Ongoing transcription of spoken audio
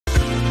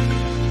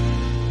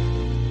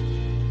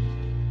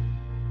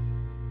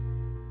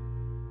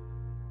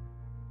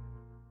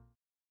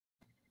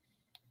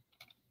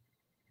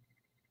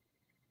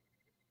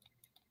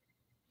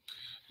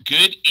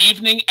Good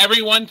evening,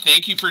 everyone.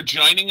 Thank you for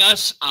joining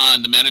us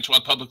on the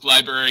Manitowoc Public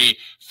Library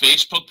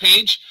Facebook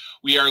page.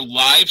 We are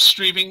live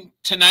streaming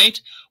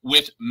tonight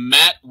with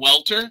Matt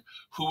Welter,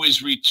 who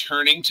is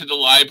returning to the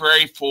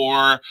library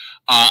for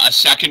a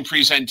second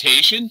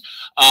presentation.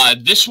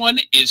 This one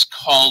is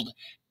called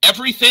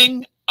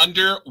Everything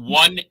Under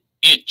 1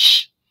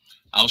 Inch.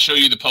 I'll show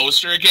you the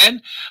poster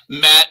again.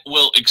 Matt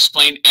will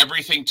explain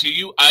everything to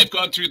you. I've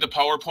gone through the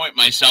PowerPoint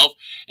myself,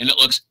 and it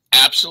looks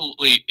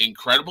absolutely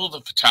incredible,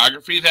 the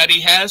photography that he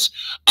has.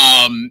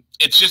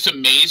 It's just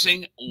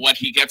amazing what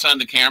he gets on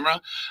the camera.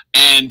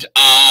 And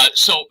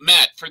so,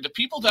 Matt, for the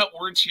people that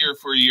weren't here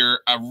for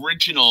your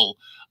original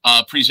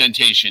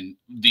presentation,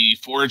 the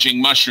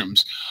foraging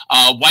mushrooms,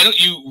 why don't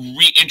you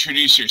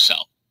reintroduce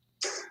yourself?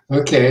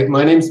 Okay,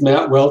 my name's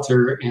Matt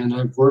Welter, and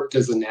I've worked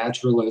as a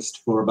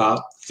naturalist for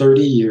about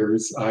 30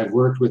 years. I've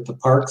worked with the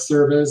Park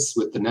Service,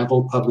 with the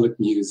Neville Public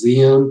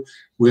Museum,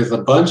 with a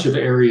bunch of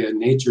area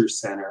nature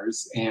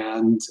centers,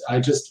 and I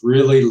just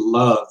really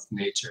love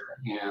nature.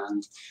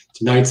 And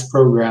tonight's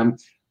program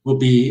will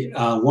be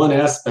one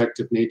aspect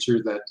of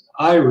nature that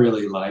I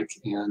really like,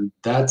 and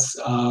that's,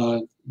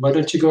 why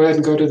don't you go ahead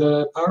and go to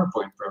the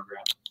PowerPoint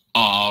program?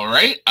 All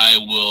right, I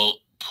will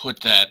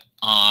put that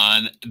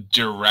on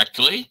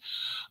directly.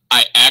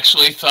 I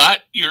actually thought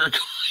you were going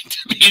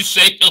to be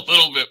saying a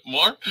little bit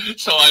more,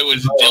 so I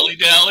was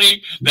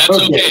dilly-dallying. That's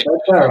okay. That's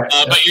all right.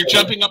 But you're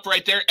jumping up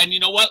right there. And you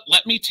know what?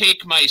 Let me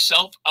take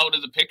myself out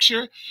of the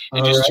picture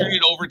and just turn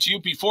it over to you.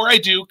 Before I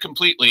do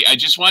completely, I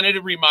just wanted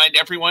to remind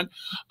everyone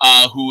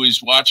who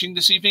is watching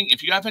this evening,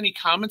 if you have any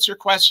comments or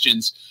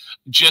questions,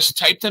 just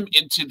type them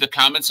into the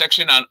comment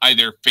section on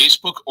either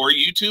Facebook or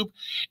YouTube,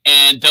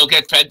 and they'll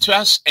get fed to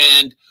us.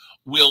 And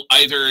we'll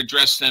either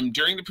address them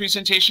during the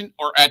presentation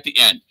or at the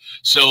end.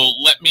 So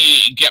let me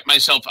get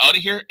myself out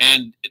of here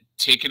and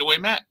take it away,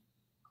 Matt.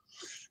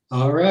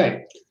 All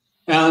right.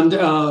 And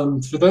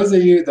for those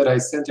of you that I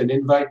sent an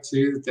invite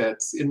to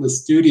that's in the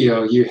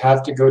studio, you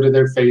have to go to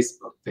their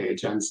Facebook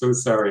page. I'm so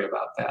sorry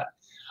about that.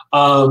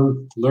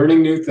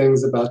 Learning new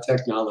things about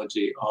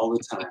technology all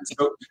the time.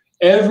 So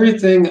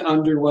everything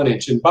under 1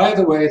 inch. And by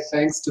the way,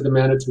 thanks to the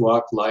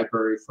Manitowoc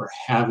Library for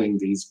having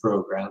these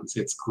programs.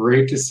 It's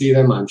great to see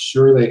them. I'm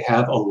sure they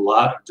have a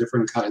lot of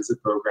different kinds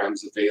of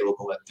programs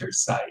available at their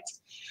site.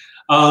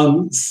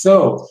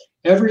 So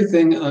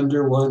everything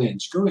under 1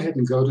 inch. Go ahead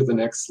and go to the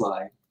next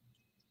slide.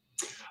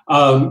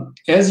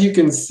 As you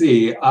can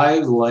see, I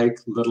like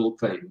little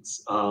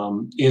things.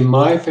 In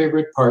my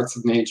favorite parts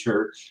of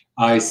nature,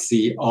 I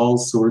see all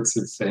sorts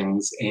of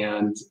things,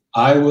 and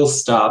I will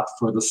stop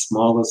for the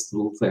smallest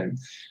little thing.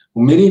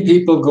 Many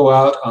people go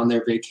out on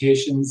their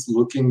vacations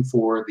looking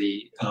for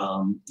the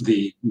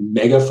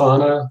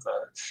megafauna,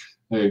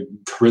 the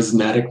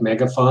charismatic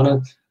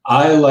megafauna.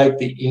 I like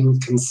the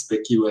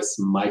inconspicuous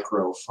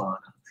microfauna.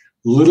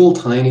 Little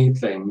tiny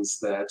things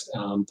that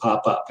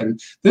pop up. And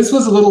this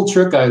was a little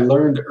trick I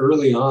learned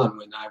early on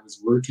when I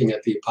was working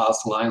at the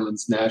Apostle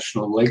Islands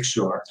National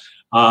Lakeshore,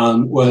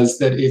 was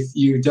that if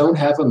you don't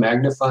have a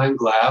magnifying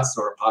glass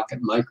or a pocket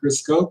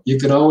microscope, you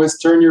can always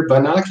turn your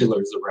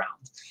binoculars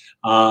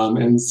around.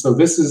 And so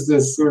this is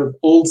this sort of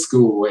old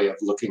school way of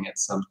looking at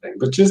something.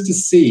 But just to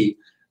see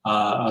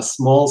a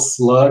small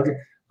slug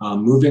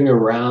moving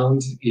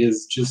around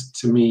is just,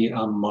 to me,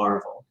 a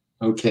marvel.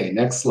 Okay,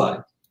 next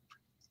slide.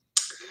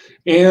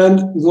 And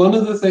one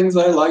of the things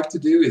I like to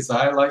do is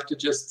I like to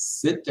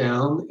just sit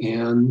down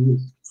and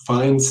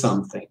find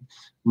something.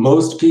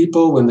 Most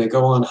people, when they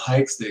go on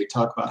hikes, they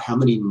talk about how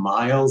many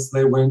miles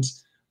they went.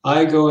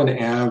 I go an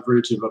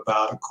average of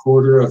about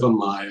 1/4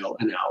 mile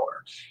an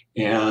hour.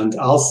 And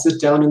I'll sit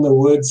down in the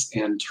woods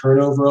and turn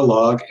over a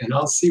log, and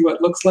I'll see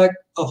what looks like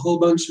a whole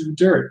bunch of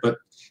dirt. But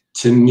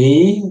to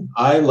me,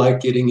 I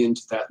like getting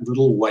into that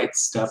little white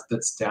stuff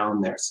that's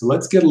down there. So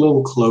let's get a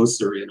little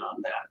closer in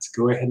on that.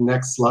 Go ahead,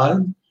 next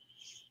slide.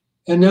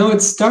 And now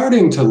it's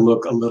starting to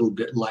look a little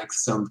bit like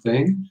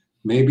something,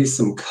 maybe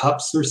some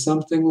cups or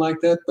something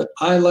like that, but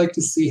I like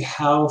to see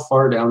how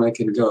far down I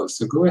can go.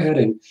 So go ahead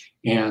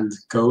and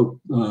go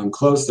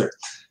closer.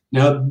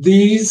 Now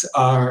these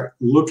are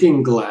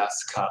looking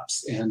glass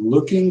cups, and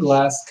looking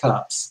glass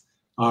cups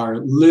are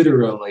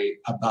literally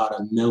about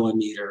 1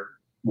 millimeter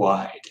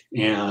wide,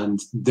 and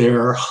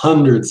there are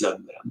hundreds of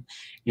them.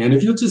 And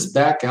if you'll just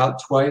back out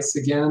twice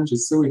again,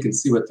 just so we can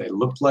see what they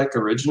looked like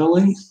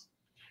originally,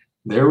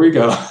 there we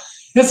go.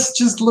 It's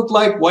just looked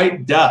like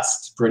white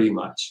dust, pretty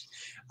much.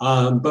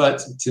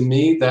 But to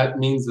me, that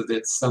means that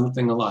it's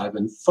something alive.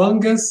 And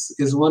fungus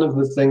is one of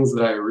the things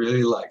that I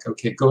really like.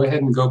 Okay, go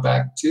ahead and go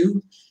back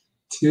to.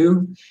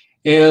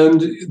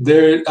 And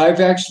there,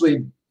 I've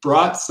actually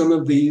brought some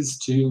of these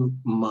to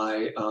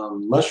my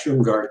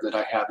mushroom garden that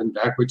I have in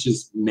back, which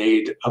is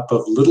made up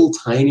of little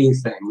tiny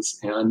things.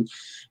 And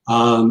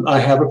I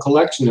have a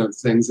collection of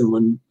things. And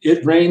when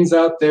it rains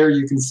out there,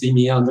 you can see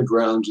me on the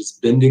ground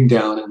just bending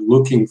down and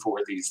looking for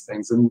these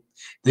things. And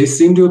they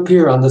seem to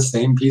appear on the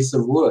same piece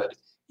of wood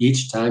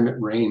each time it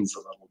rains a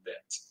little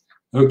bit.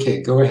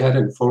 Okay, go ahead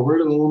and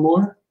forward a little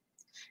more.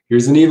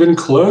 Here's an even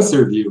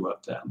closer view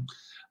of them.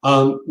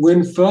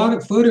 When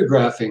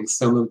photographing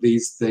some of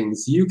these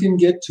things, you can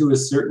get to a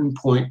certain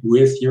point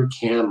with your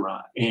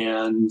camera,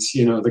 and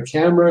the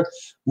camera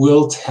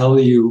will tell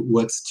you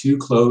what's too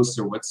close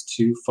or what's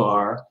too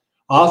far.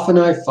 Often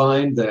I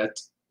find that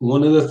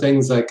one of the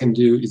things I can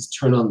do is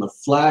turn on the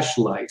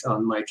flashlight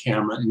on my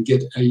camera and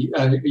get a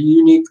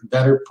unique,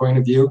 better point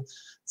of view.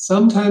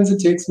 Sometimes it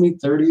takes me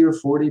 30 or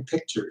 40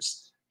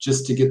 pictures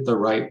just to get the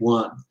right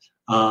one.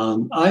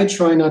 I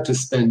try not to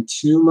spend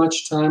too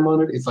much time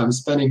on it. If I'm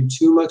spending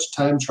too much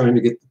time trying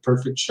to get the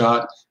perfect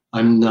shot,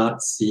 I'm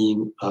not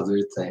seeing other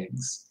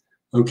things.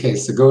 Okay,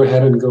 so go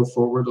ahead and go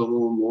forward a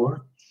little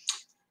more.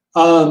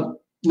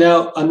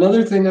 Now,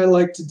 another thing I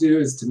like to do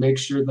is to make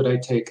sure that I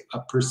take a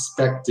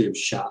perspective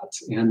shot.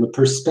 And the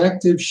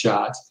perspective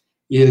shot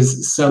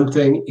is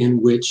something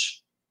in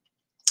which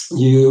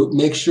you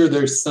make sure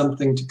there's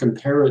something to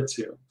compare it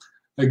to.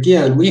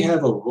 Again, we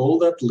have a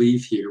rolled up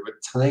leaf here with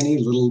tiny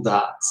little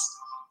dots.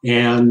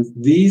 And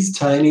these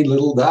tiny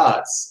little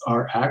dots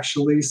are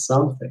actually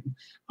something.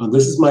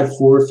 This is my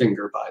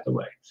forefinger, by the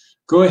way.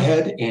 Go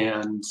ahead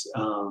and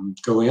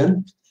go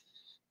in.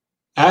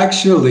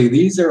 Actually,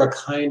 these are a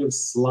kind of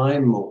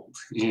slime mold,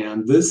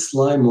 and this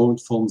slime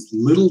mold forms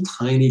little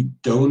tiny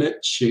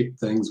donut-shaped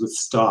things with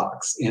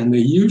stalks, and they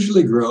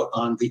usually grow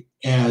on the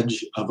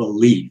edge of a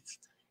leaf,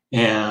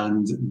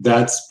 and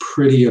that's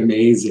pretty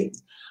amazing.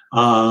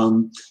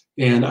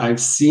 And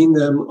I've seen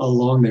them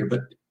along there,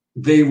 but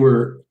they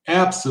were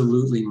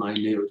absolutely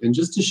minute. And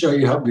just to show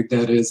you how big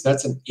that is,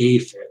 that's an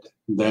aphid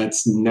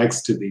that's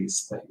next to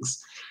these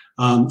things.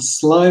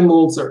 Slime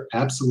molds are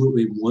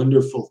absolutely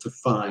wonderful to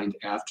find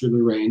after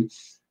the rain.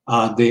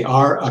 They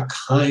are a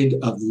kind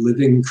of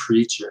living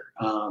creature,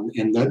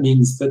 and that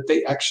means that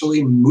they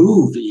actually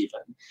move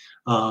even.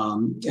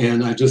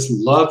 And I just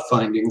love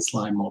finding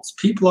slime molds.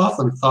 People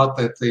often thought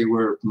that they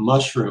were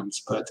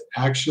mushrooms, but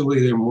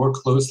actually they're more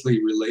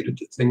closely related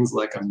to things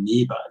like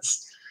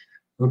amoebas.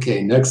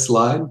 Okay, next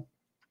slide.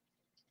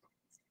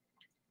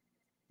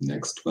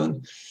 Next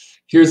one.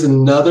 Here's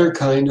another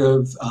kind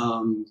of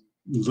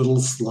little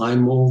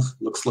slime mold.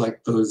 Looks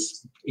like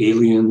those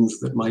aliens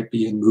that might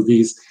be in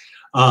movies.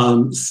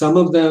 Some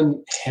of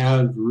them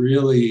have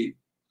really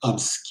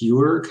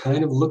obscure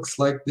kind of looks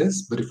like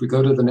this, but if we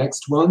go to the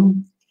next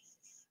one,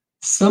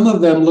 some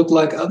of them look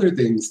like other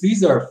things.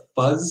 These are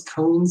fuzz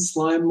cone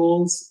slime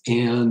molds,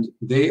 and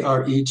they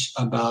are each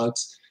about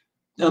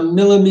 1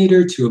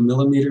 millimeter to 1.5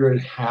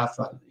 millimeters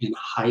in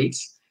height.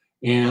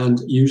 And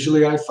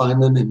usually I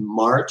find them in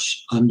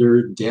March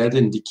under dead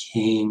and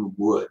decaying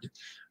wood.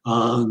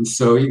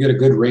 So you get a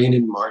good rain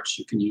in March,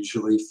 you can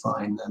usually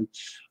find them.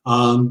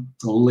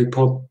 Only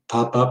pop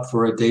up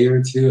for a day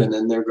or two and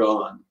then they're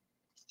gone.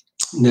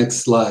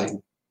 Next slide.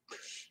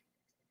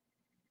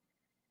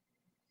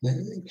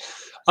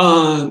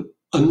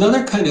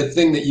 Another kind of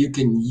thing that you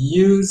can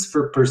use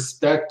for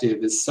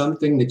perspective is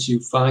something that you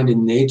find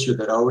in nature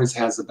that always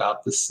has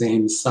about the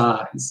same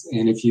size.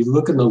 And if you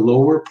look in the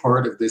lower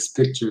part of this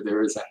picture,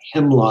 there is a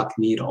hemlock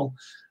needle.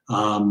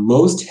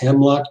 Most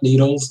hemlock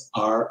needles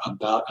are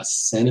about 1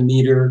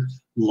 centimeter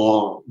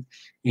long.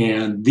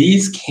 And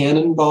these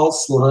cannonball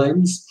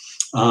slimes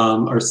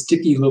are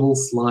sticky little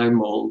slime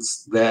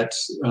molds that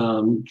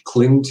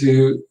cling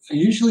to,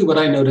 usually what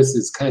I notice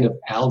is kind of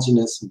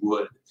alginous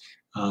wood.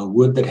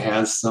 Wood that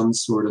has some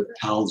sort of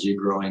algae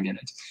growing in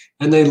it.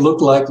 And they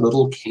look like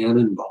little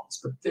cannonballs,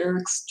 but they're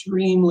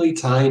extremely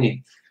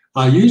tiny.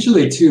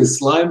 Usually too,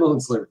 slime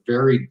molds are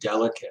very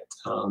delicate.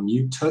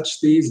 You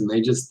touch these and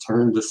they just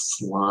turn to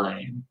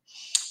slime.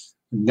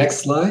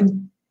 Next slide.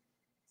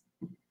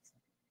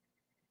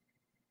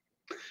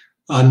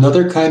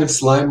 Another kind of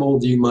slime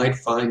mold you might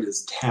find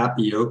is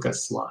tapioca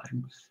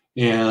slime.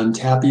 And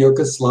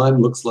tapioca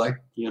slime looks like,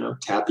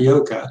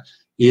 tapioca.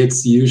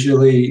 It's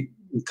usually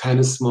kind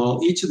of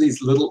small. Each of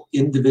these little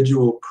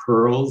individual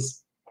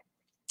pearls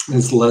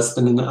is less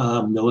than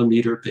 1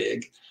 millimeter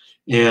big.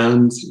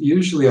 And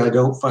usually I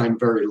don't find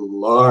very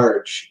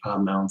large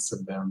amounts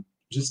of them,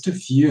 just a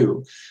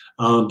few.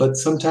 But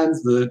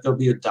sometimes there'll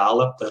be a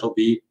dollop that'll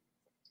be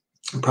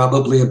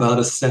probably about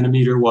 1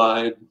 centimeter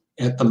wide,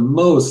 at the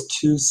most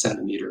 2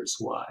 centimeters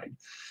wide.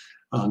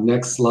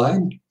 Next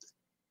slide.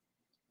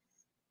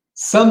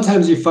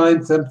 Sometimes you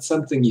find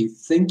something you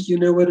think you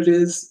know what it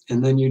is,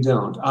 and then you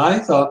don't. I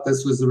thought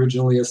this was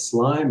originally a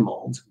slime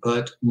mold,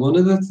 but one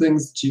of the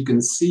things that you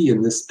can see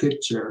in this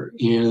picture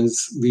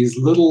is these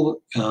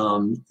little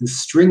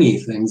stringy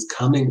things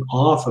coming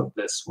off of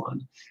this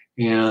one.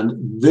 And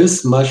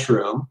this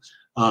mushroom,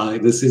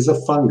 this is a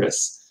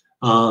fungus.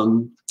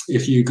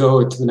 If you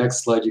go to the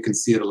next slide, you can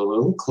see it a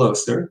little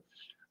closer,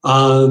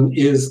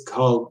 is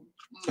called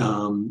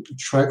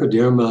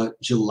Trichoderma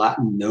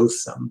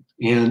gelatinosum,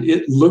 and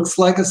it looks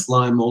like a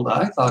slime mold.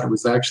 I thought it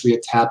was actually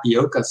a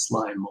tapioca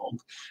slime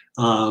mold,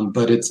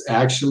 but it's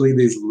actually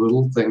these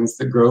little things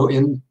that grow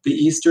in the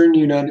eastern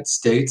United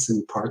States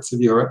and parts of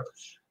Europe.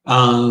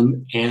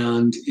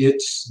 And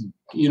it's,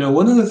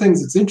 one of the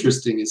things that's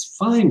interesting is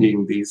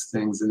finding these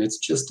things, and it's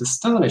just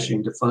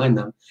astonishing to find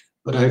them.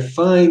 But I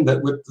find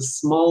that with the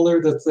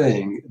smaller the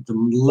thing, the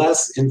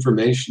less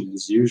information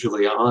is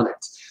usually on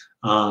it.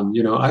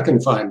 You know, I can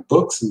find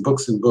books and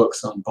books and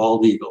books on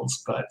bald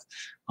eagles, but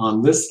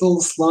on this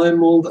little slime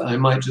mold, I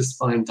might just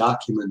find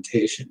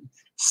documentation.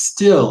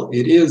 Still,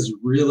 it is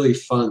really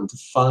fun to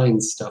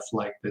find stuff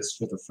like this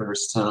for the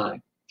first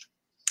time.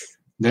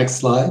 Next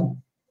slide.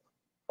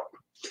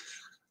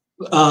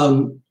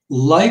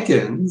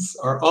 Lichens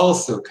are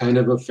also kind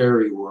of a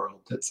fairy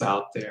world that's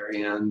out there,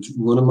 and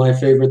one of my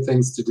favorite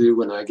things to do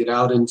when I get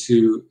out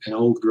into an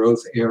old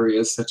growth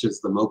area such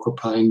as the Mocha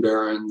Pine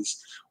Barrens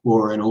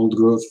or an old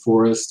growth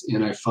forest,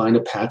 and I find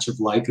a patch of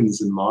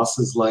lichens and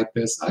mosses like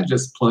this, I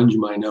just plunge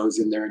my nose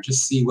in there and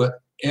just see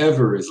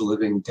whatever is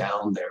living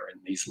down there in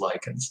these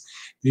lichens.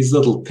 These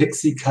little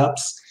pixie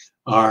cups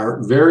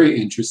are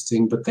very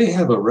interesting, but they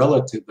have a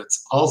relative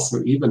that's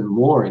also even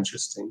more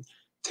interesting.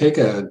 Take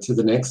to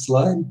the next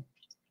slide.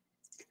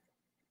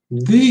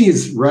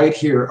 These right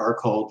here are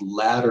called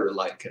ladder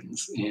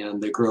lichens,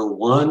 and they grow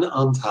one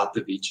on top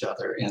of each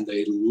other, and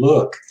they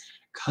look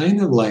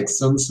kind of like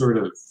some sort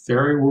of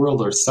fairy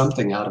world or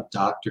something out of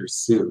Dr.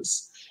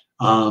 Seuss.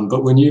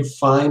 But when you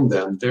find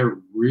them, they're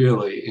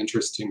really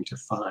interesting to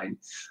find.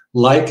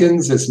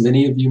 Lichens, as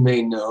many of you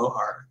may know,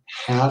 are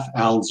half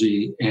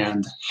algae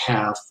and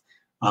half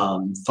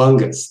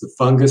fungus. The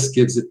fungus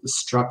gives it the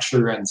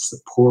structure and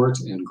support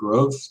and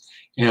growth,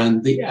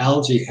 and the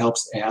algae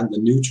helps add the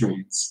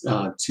nutrients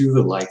to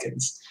the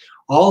lichens.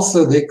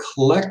 Also, they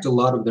collect a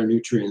lot of their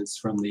nutrients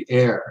from the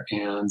air,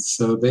 and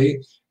so they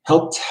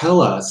help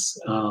tell us,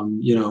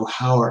 you know,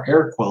 how our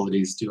air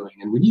quality is doing.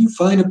 And when you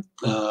find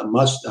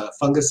a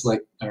fungus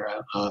like, or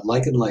a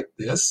lichen like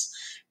this,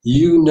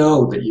 you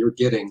know that you're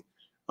getting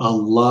a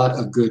lot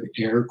of good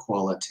air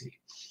quality.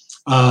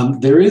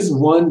 There is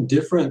one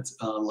different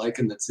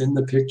lichen that's in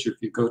the picture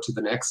if you go to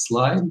the next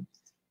slide,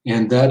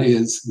 and that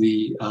is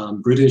the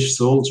British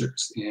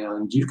soldiers.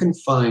 And you can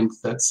find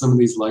that some of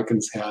these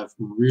lichens have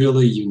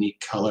really unique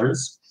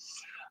colors.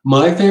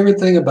 My favorite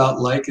thing about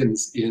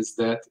lichens is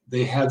that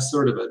they have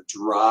sort of a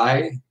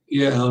dry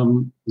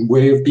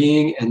way of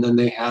being, and then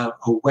they have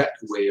a wet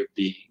way of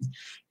being.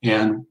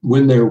 And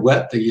when they're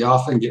wet, they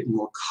often get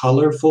more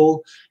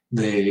colorful,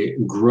 they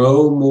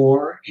grow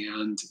more,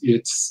 and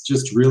it's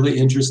just really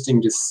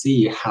interesting to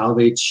see how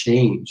they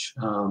change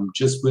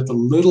just with a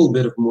little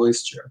bit of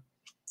moisture.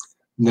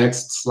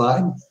 Next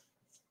slide.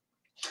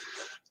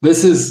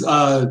 This is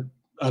a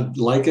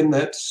lichen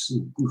that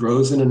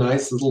grows in a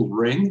nice little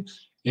ring,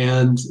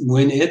 and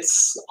when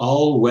it's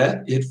all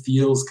wet, it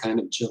feels kind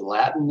of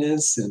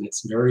gelatinous, and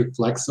it's very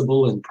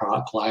flexible and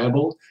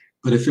pliable.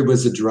 But if it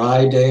was a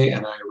dry day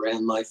and I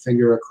ran my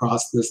finger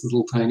across this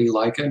little tiny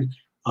lichen,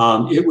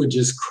 it would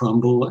just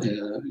crumble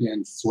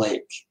and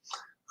flake.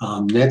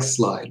 Next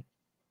slide.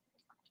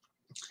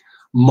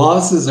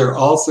 Mosses are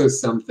also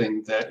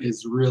something that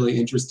is really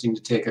interesting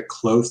to take a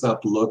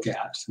close-up look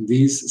at.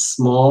 These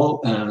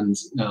small and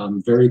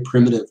very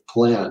primitive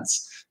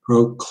plants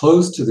grow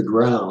close to the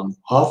ground.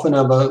 Often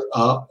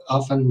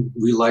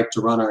we like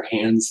to run our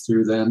hands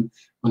through them.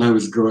 When I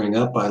was growing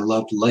up, I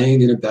loved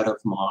laying in a bed of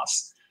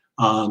moss.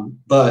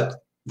 But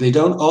they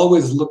don't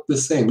always look the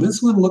same.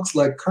 This one looks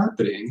like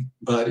carpeting,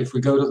 but if we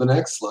go to the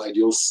next slide,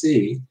 you'll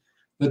see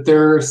that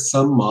there are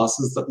some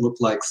mosses that look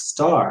like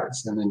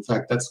stars. And in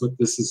fact, that's what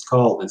this is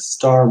called, is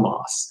star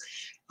moss.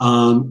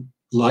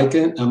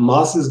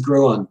 Mosses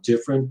grow on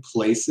different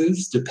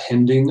places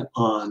depending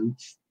on,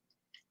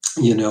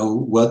 you know,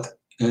 what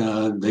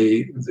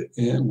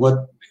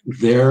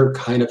their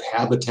kind of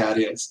habitat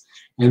is.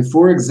 And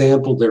for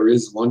example, there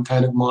is one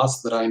kind of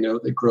moss that I know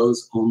that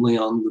grows only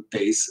on the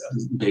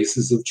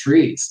bases of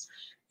trees.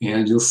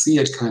 And you'll see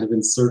it kind of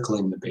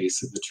encircling the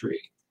base of the tree.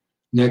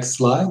 Next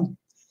slide.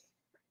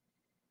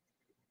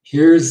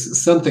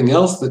 Here's something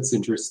else that's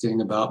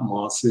interesting about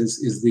mosses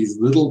is these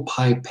little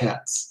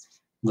pipettes.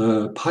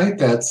 The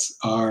pipettes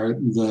are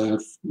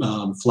the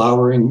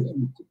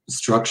flowering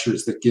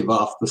structures that give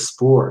off the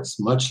spores.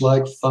 Much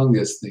like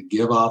fungus, they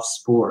give off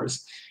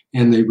spores,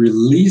 and they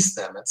release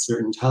them at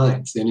certain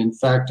times. And in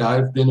fact,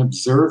 I've been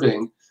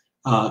sitting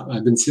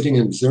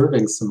and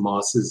observing some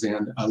mosses,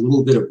 and a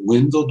little bit of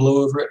wind will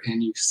blow over it,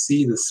 and you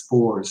see the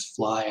spores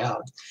fly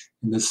out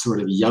in this sort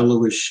of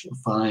yellowish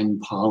fine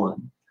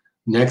pollen.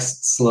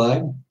 Next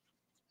slide.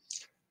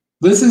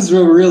 This is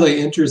a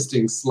really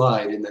interesting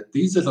slide in that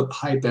these are the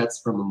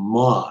pipettes from a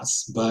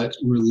moss, but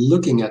we're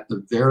looking at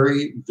the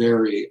very,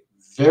 very,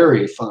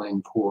 very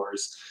fine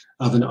pores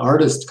of an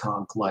artist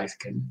conch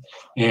lichen.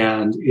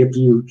 And if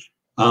you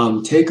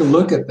take a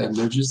look at them,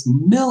 there are just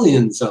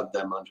millions of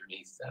them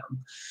underneath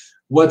them.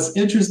 What's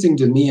interesting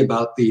to me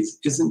about these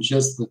isn't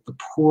just that the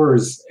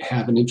pores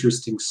have an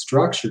interesting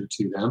structure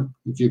to them.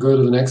 If you go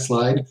to the next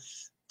slide,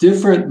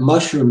 different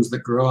mushrooms that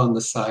grow on the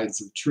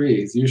sides of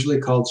trees, usually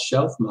called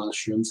shelf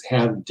mushrooms,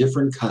 have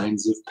different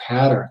kinds of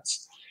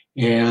patterns.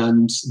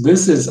 And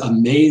this is a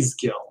maze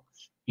gill.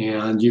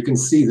 And you can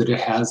see that it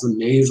has a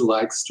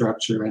maze-like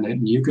structure in it.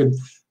 And you can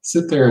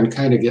sit there and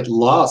kind of get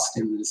lost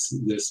in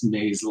this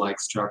maze-like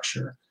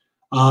structure.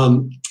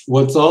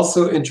 What's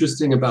also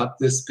interesting about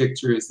this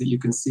picture is that you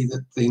can see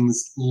that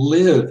things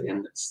live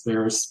in this.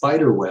 There are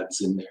spider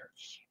webs in there.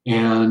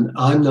 And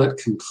I'm not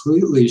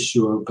completely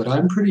sure, but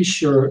I'm pretty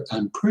sure,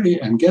 I'm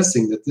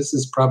guessing that this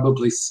is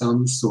probably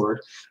some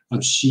sort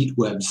of sheet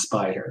web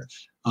spider.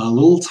 A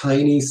little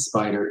tiny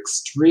spider,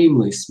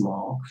 extremely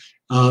small,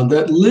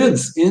 that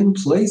lives in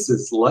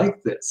places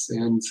like this.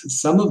 And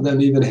some of them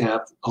even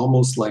have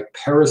almost like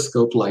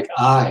periscope-like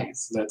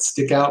eyes that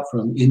stick out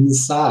from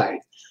inside,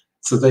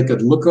 so they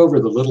could look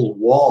over the little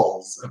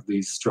walls of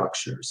these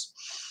structures.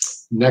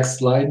 Next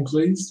slide,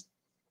 please.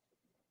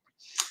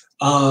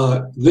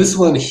 This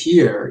one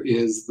here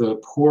is the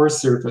pore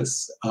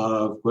surface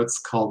of what's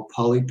called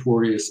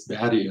Polyporius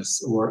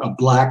badius, or a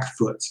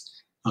blackfoot.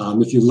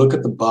 If you look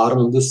at the bottom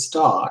of the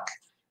stalk,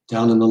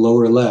 down in the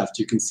lower left,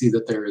 you can see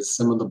that there is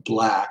some of the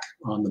black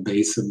on the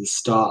base of the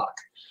stalk.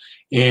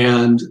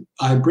 And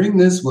I bring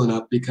this one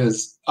up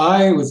because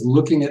I was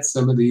looking at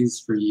some of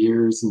these for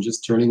years and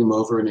just turning them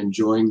over and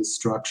enjoying the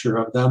structure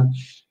of them.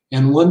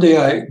 And one day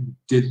I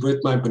did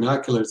with my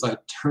binoculars, I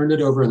turned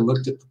it over and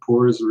looked at the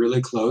pores really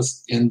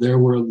close, and there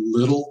were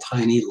little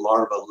tiny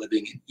larvae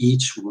living in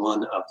each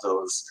one of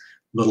those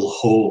little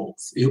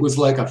holes. It was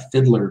like a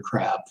fiddler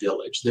crab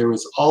village. There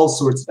was all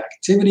sorts of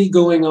activity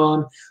going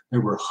on.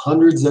 There were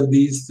hundreds of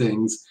these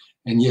things,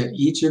 and yet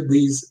each of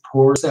these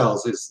pore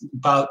cells is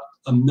about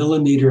 1.5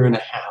 millimeters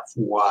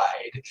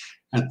wide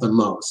at the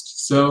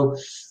most. So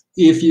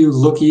if you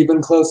look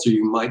even closer,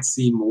 you might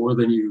see more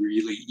than you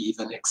really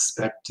even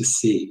expect to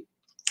see.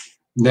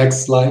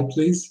 Next slide,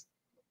 please.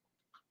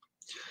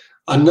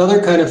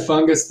 Another kind of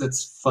fungus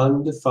that's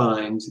fun to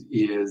find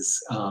is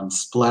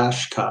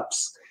splash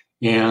cups.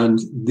 And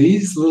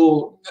these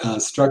little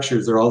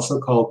structures are also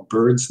called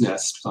bird's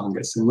nest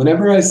fungus. And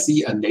whenever I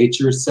see a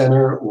nature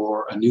center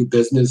or a new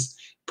business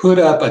put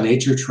up a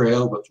nature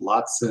trail with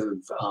lots of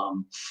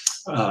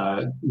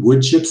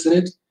wood chips in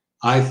it,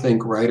 I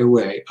think right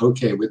away,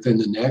 okay, within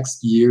the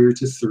next year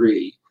to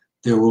 3,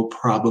 there will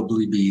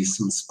probably be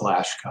some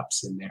splash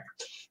cups in there.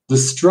 The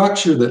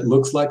structure that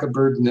looks like a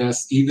bird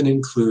nest even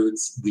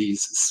includes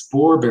these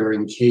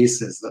spore-bearing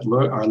cases that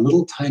are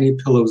little tiny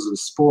pillows of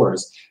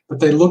spores,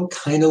 but they look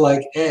kind of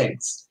like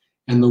eggs.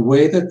 And the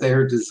way that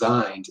they're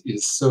designed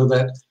is so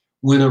that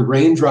when a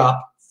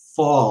raindrop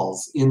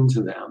falls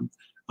into them,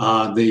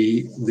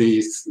 the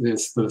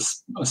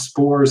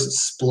spores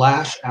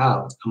splash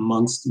out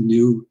amongst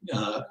new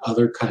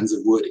other kinds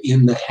of wood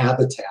in the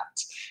habitat.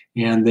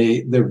 And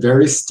they're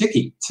very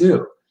sticky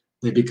too.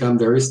 They become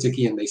very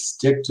sticky and they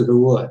stick to the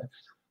wood.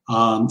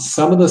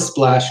 Some of the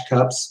splash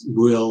cups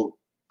will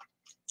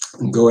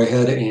go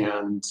ahead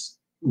and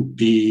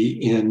be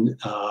in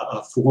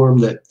a form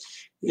that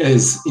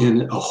is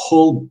in a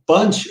whole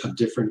bunch of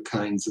different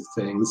kinds of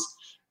things.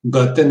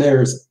 But then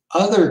there's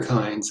other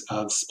kinds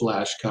of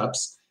splash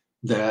cups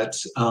that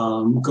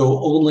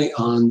go only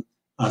on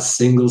a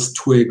single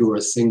twig or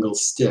a single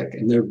stick,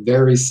 and they're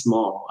very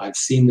small. I've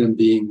seen them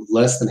being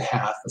less than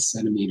 1/2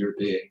 centimeter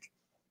big.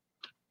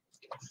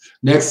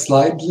 Next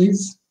slide,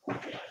 please.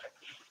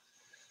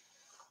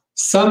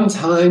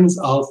 Sometimes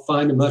I'll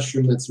find a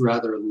mushroom that's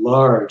rather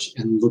large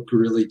and look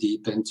really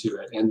deep into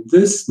it. And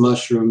this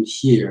mushroom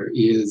here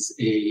is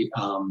a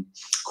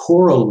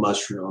coral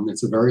mushroom.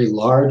 It's a very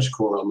large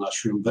coral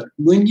mushroom, but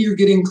when you're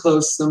getting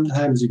close,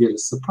 sometimes you get a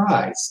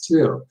surprise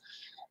too.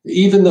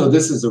 Even though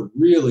this is a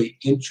really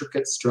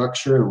intricate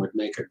structure and would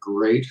make a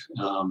great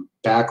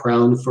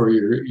background for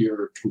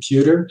your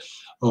computer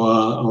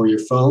or your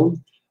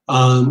phone,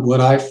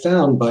 what I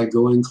found by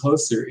going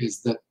closer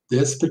is that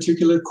this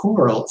particular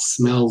coral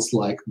smells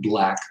like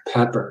black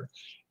pepper.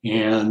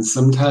 And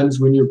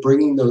sometimes when you're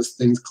bringing those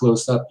things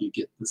close up, you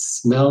get the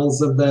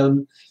smells of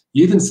them.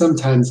 You even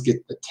sometimes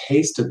get the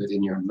taste of it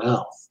in your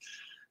mouth.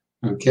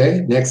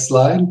 Okay, next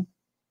slide.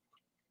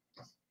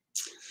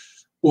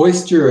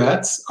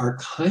 Oysterettes are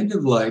kind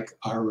of like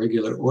our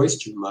regular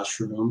oyster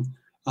mushroom,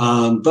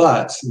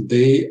 but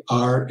they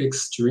are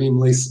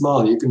extremely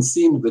small. You can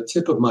see the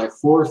tip of my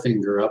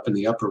forefinger up in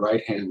the upper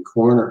right-hand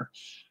corner.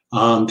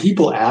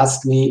 People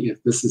ask me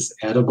if this is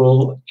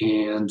edible,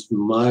 and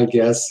my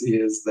guess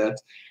is that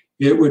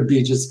it would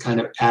be just kind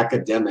of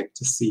academic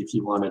to see if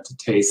you wanted to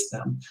taste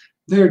them.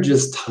 They're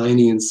just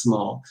tiny and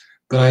small.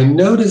 But I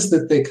noticed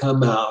that they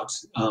come out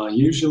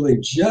usually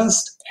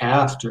just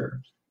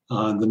after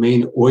the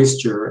main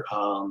oyster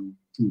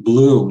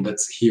bloom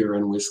that's here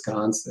in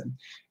Wisconsin.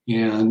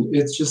 And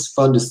it's just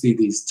fun to see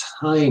these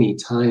tiny,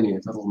 tiny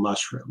little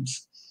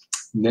mushrooms.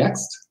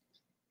 Next.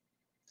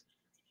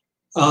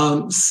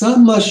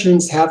 Some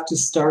mushrooms have to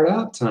start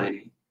out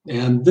tiny.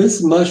 And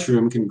this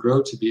mushroom can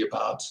grow to be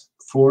about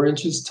 4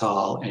 inches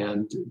tall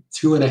and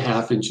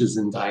 2.5 inches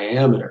in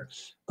diameter.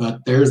 But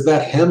there's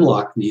that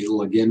hemlock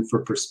needle again for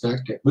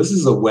perspective. This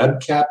is a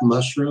webcap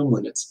mushroom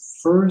when it's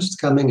first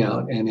coming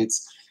out, and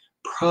it's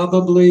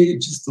probably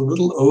just a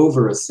little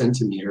over 1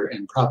 centimeter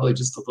and probably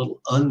just a little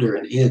under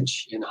 1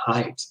 inch in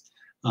height.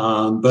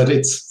 But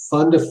it's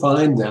fun to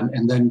find them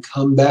and then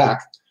come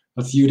back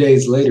a few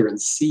days later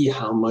and see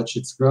how much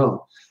it's grown.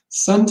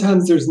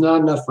 Sometimes there's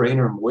not enough rain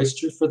or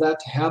moisture for that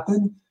to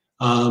happen,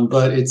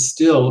 but it's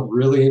still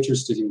really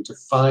interesting to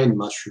find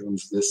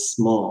mushrooms this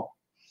small.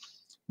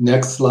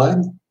 Next slide.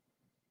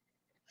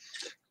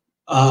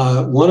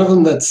 One of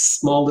them that's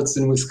small that's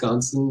in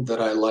Wisconsin that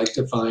I like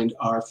to find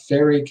are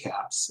fairy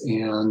caps.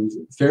 And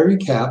fairy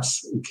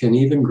caps can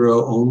even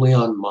grow only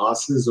on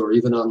mosses or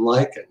even on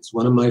lichens.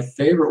 One of my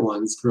favorite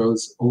ones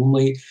grows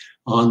only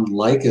on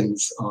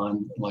lichens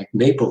on like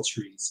maple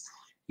trees.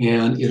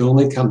 And it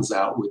only comes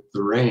out with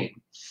the rain.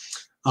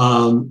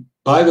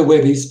 By the way,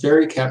 these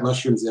fairy cap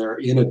mushrooms are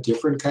in a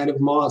different kind of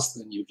moss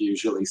than you've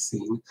usually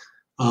seen.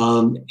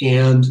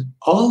 And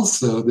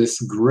also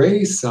this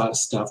gray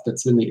stuff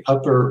that's in the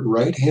upper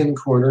right-hand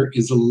corner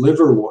is a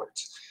liverwort.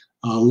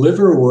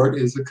 Liverwort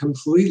is a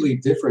completely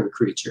different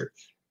creature,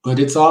 but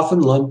it's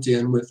often lumped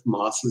in with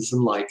mosses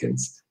and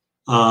lichens.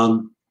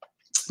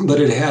 But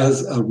it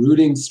has a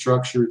rooting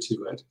structure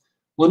to it.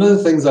 One of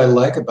the things I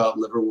like about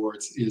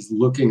liverworts is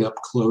looking up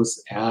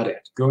close at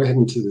it. Go ahead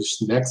into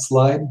this next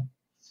slide.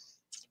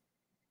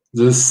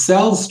 The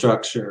cell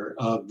structure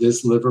of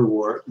this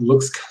liverwort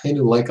looks kind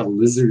of like a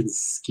lizard's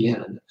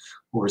skin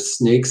or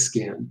snake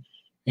skin.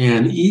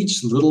 And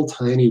each little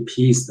tiny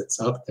piece that's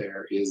up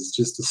there is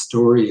just a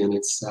story in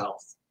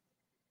itself.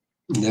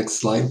 Next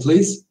slide,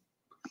 please.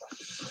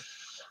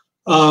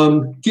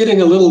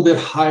 Getting a little bit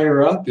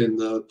higher up in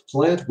the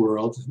plant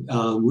world,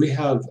 we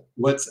have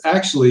what's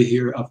actually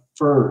here a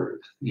fern.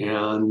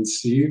 And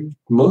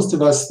most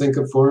of us think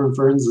of foreign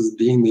ferns as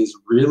being these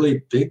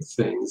really big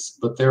things,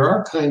 but there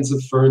are kinds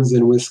of ferns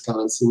in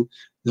Wisconsin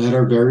that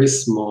are very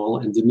small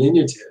and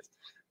diminutive.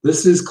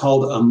 This is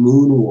called a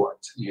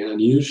moonwort,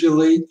 and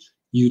usually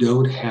you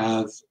don't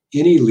have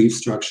any leaf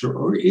structure,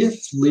 or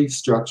if leaf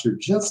structure,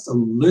 just a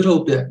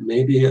little bit,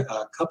 maybe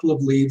a couple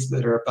of leaves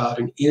that are about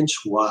an inch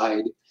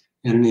wide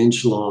and an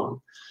inch long.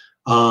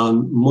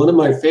 One of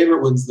my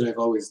favorite ones that I've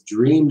always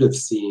dreamed of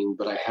seeing,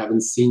 but I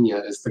haven't seen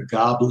yet, is the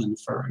goblin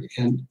fern.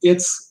 And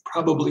it's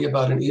probably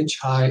about an inch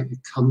high. It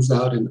comes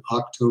out in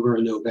October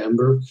and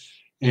November.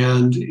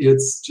 And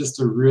it's just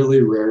a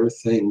really rare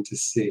thing to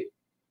see.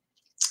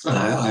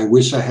 I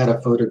wish I had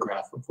a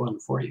photograph of one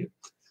for you.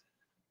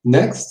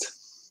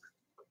 Next.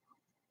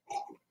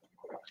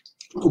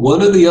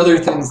 One of the other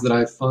things that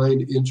I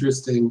find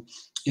interesting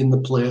in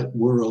the plant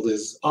world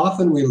is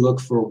often we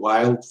look for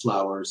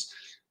wildflowers,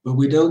 but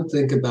we don't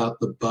think about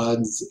the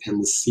buds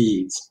and the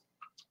seeds.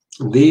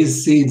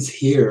 These seeds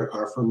here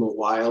are from a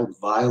wild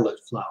violet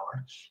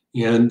flower.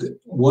 And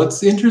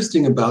what's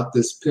interesting about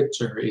this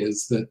picture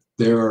is that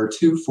there are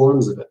two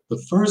forms of it.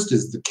 The first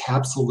is the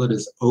capsule that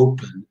is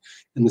open,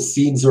 and the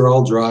seeds are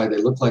all dry.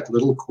 They look like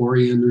little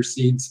coriander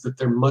seeds, but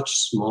they're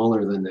much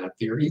smaller than that.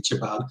 They're each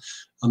about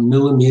a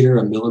millimeter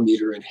and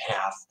a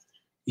half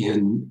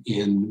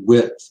in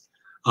width.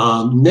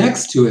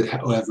 Next to it,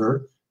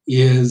 however,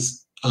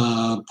 is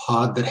a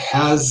pod that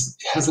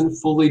hasn't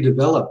fully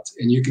developed,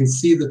 and you can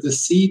see that the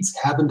seeds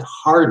haven't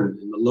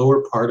hardened in the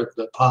lower part of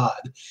the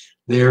pod.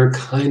 They're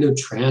kind of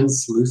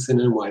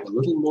translucent and white, a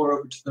little more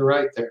over to the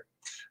right there,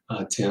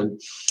 Tim.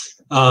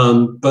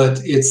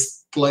 But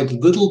it's like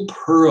little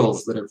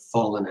pearls that have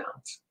fallen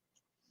out.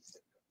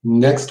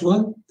 Next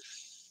one.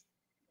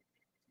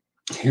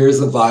 Here's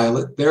a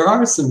violet. There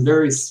are some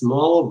very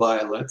small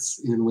violets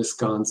in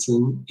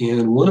Wisconsin,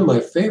 and one of my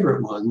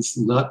favorite ones,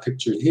 not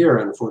pictured here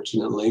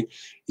unfortunately,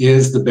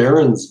 is the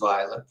Barrens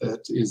violet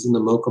that is in the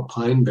Mocha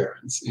Pine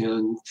Barrens.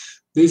 And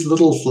these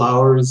little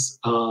flowers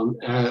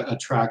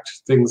attract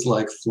things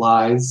like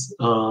flies,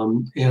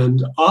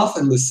 and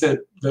often the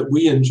scent that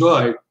we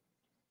enjoy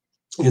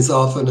is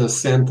often a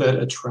scent that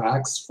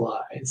attracts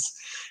flies.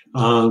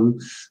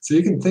 So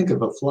you can think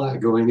of a fly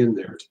going in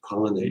there to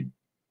pollinate.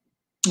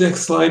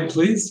 Next slide,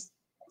 please.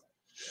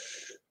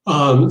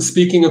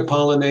 Speaking of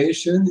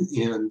pollination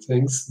and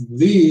things,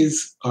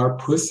 these are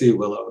pussy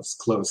willows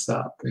close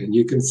up, and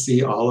you can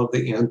see all of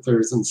the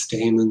anthers and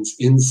stamens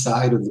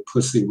inside of the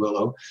pussy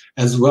willow,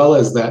 as well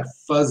as that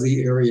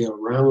fuzzy area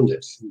around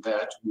it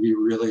that we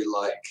really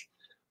like.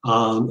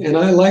 And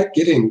I like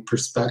getting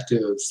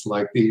perspectives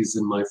like these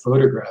in my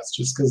photographs,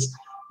 just because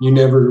you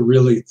never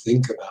really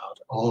think about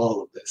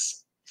all of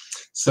this.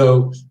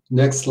 So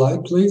next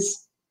slide,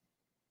 please.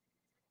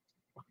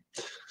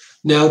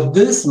 Now,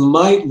 this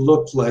might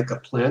look like a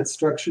plant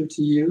structure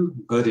to you,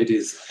 but it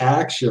is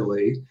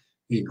actually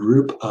a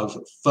group of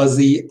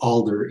fuzzy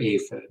alder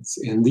aphids.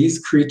 And these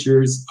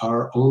creatures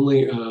are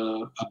only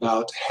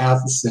about half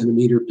a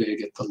centimeter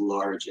big at the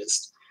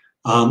largest.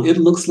 It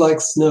looks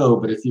like snow,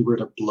 but if you were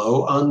to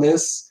blow on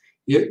this,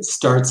 it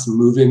starts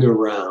moving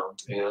around,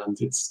 and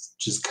it's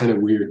just kind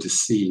of weird to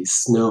see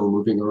snow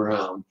moving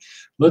around.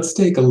 Let's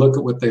take a look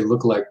at what they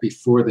look like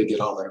before they get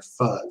all their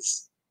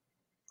fuzz.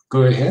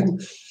 Go ahead.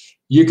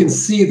 You can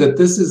see that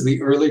this is the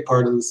early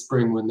part of the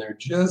spring when they're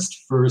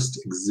just first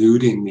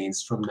exuding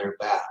these from their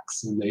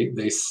backs, and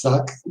they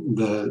suck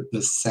the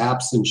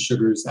saps and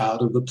sugars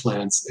out of the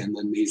plants, and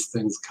then these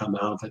things come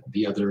out at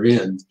the other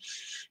end.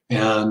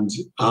 And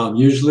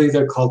usually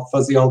they're called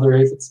fuzzy alder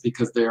aphids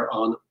because they're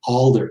on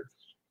alder.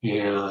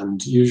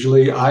 And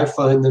usually I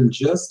find them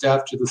just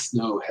after the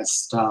snow has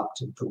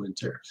stopped in the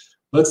winter.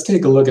 Let's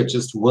take a look at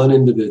just one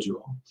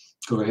individual.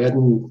 Go ahead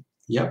and,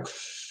 yep.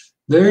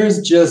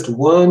 There's just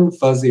one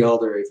fuzzy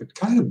alder aphid.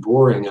 Kind of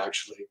boring,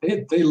 actually.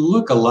 They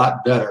look a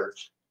lot better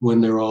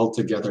when they're all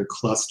together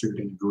clustered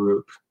in a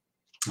group.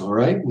 All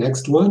right,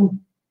 next one.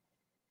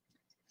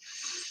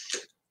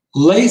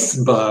 Lace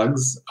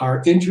bugs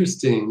are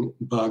interesting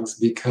bugs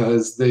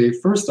because they,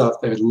 first off,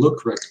 they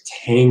look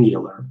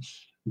rectangular.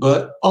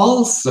 But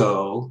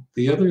also,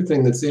 the other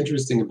thing that's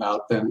interesting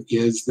about them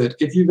is that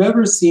if you've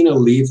ever seen a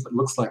leaf that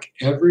looks like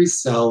every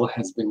cell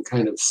has been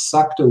kind of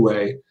sucked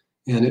away,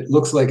 and it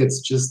looks like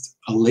it's just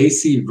a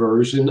lacy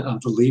version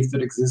of the leaf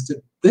that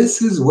existed,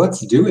 this is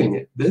what's doing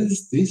it.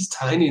 These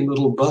tiny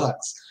little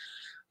bugs.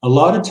 A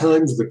lot of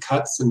times the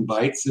cuts and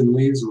bites in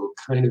leaves will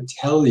kind of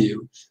tell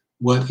you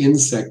what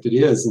insect it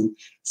is. And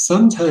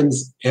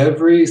sometimes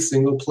every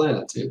single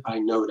plant, I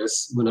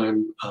notice when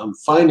I'm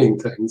finding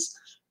things,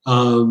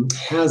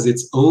 has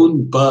its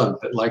own bug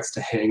that likes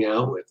to hang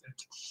out with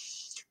it.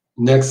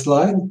 Next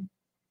slide.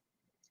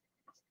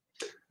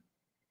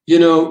 You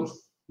know,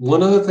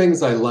 one of the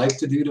things I like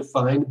to do to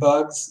find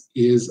bugs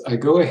is I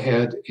go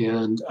ahead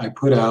and I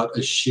put out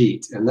a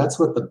sheet, and that's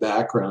what the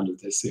background of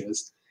this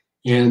is.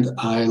 And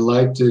I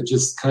like to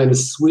just kind of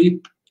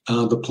sweep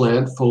the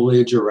plant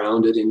foliage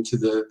around it into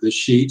the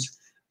sheet,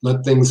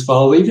 let things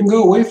fall, even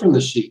go away from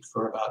the sheet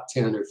for about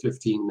 10 or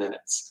 15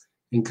 minutes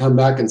and come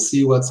back and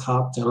see what's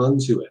hopped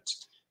onto it.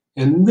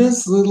 And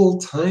this little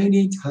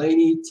tiny,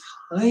 tiny,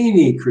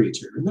 tiny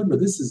creature, remember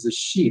this is a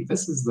sheet,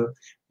 this is the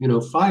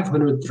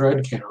 500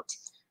 thread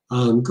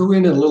count. Go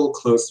in a little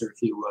closer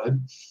if you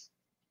would.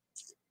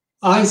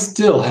 I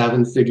still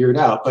haven't figured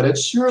out, but it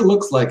sure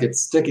looks like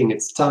it's sticking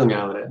its tongue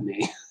out at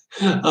me.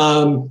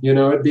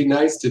 It'd be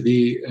nice to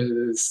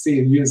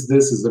use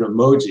this as an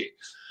emoji.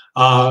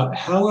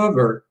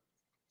 However,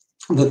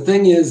 the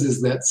thing is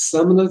that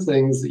some of the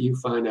things that you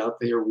find out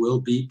there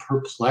will be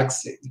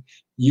perplexing.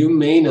 You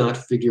may not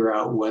figure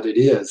out what it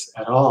is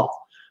at all.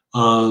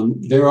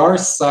 There are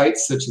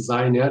sites such as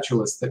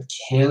iNaturalist that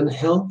can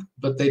help,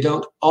 but they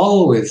don't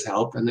always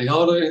help, and they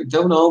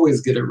don't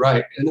always get it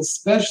right, and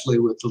especially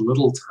with the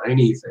little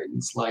tiny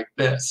things like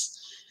this.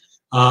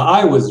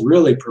 I was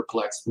really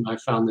perplexed when I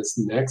found this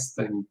next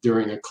thing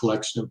during a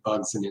collection of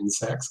bugs and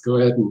insects. Go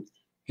ahead and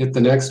hit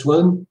the next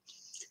one.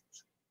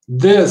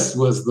 This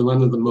was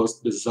one of the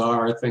most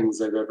bizarre things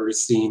I've ever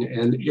seen,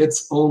 and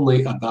it's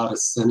only about 1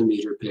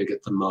 centimeter big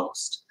at the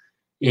most.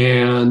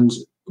 And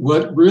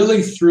what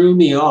really threw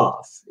me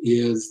off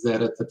is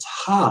that at the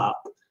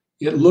top,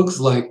 it looks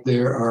like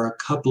there are a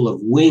couple of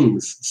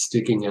wings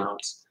sticking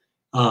out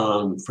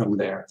from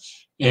there.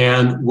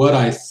 And what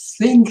I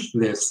think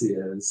this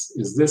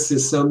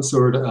is some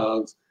sort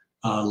of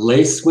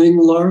lacewing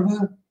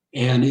larva,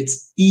 and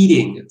it's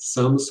eating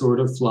some sort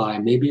of fly,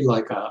 maybe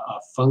like a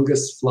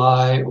fungus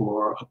fly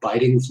or a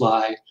biting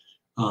fly,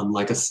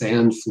 like a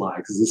sand fly,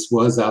 because this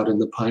was out in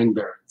the pine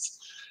barrens.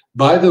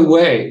 By the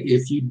way,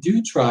 if you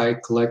do try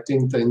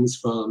collecting things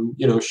from,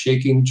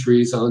 shaking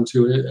trees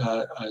onto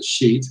a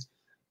sheet,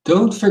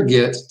 don't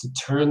forget to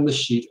turn the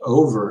sheet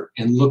over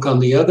and look on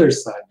the other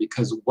side,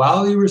 because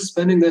while you were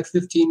spending that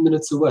 15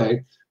 minutes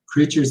away,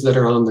 creatures that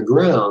are on the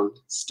ground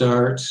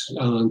start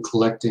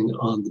collecting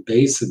on the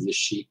base of the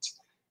sheet.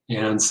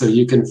 And so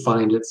you can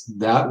find it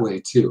that way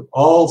too.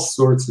 All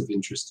sorts of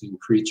interesting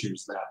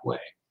creatures that way.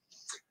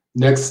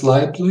 Next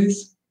slide,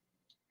 please.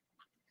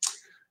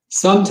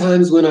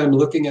 Sometimes when I'm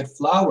looking at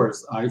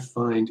flowers, I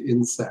find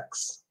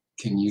insects.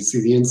 Can you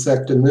see the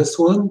insect in this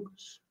one?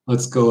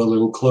 Let's go a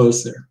little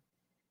closer.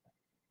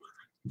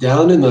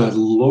 Down in the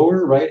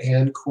lower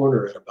right-hand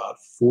corner at about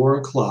 4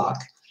 o'clock,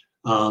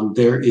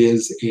 there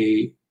is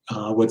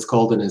what's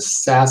called an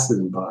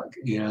assassin bug,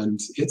 and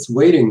it's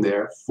waiting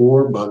there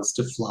for bugs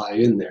to fly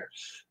in there.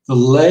 The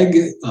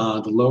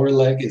lower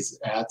leg is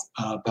at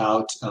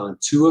about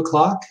 2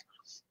 o'clock,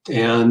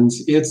 and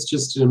it's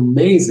just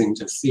amazing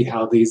to see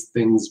how these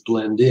things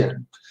blend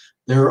in.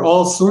 There are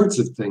all sorts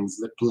of things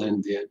that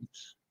blend in.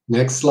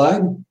 Next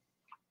slide.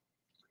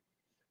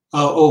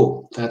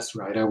 Oh, that's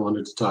right. I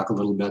wanted to talk a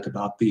little bit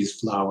about these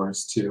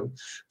flowers too.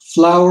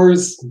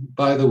 Flowers,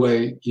 by the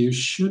way, you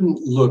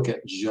shouldn't look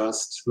at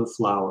just the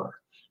flower.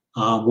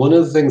 One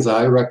of the things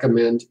I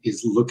recommend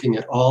is looking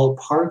at all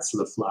parts of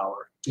the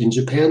flower. In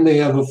Japan, they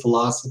have a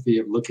philosophy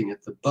of looking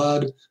at the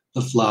bud,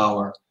 the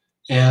flower,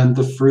 and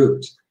the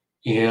fruit.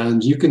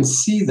 And you can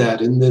see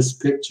that in this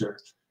picture.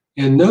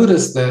 And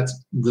notice that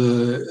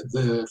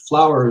the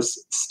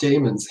flower's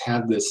stamens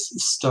have this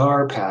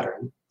star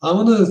pattern.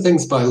 One of the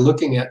things by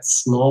looking at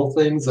small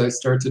things I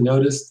start to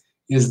notice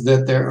is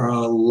that there are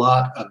a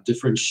lot of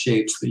different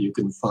shapes that you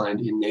can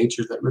find in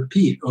nature that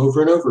repeat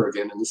over and over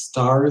again, and the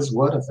star is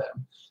one of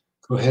them.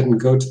 Go ahead and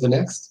go to the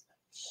next.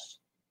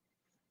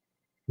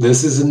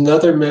 This is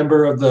another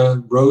member of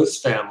the rose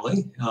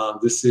family.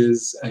 This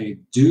is a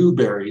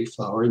dewberry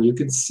flower, and you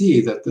can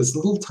see that this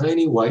little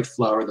tiny white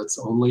flower that's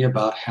only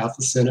about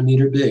 0.5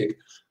 centimeter big,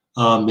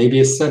 maybe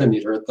 1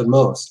 centimeter at the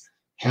most,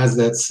 has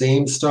that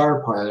same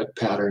star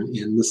pattern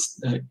in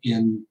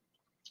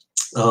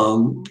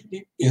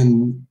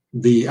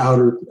the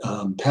outer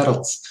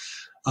petals.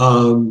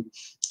 And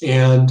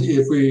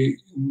if we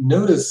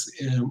notice,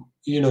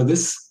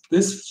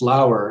 this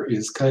flower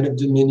is kind of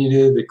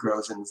diminutive. It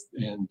grows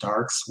in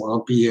dark,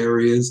 swampy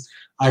areas.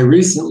 I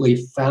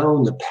recently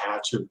found a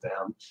patch of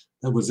them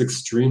that was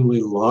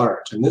extremely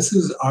large. And this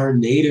is our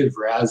native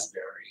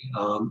raspberry.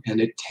 And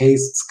it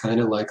tastes kind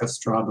of like a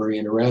strawberry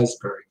and a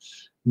raspberry.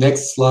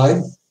 Next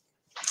slide.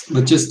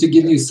 But just to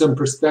give you some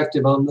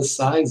perspective on the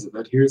size of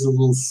it, here's a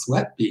little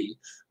sweat bee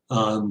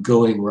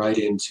going right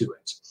into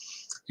it.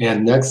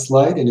 And next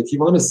slide. And if you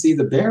want to see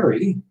the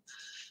berry,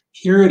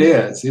 here it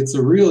is. It's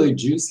a really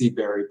juicy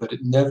berry, but it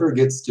never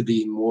gets to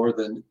be more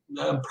than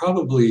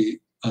probably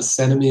 1.5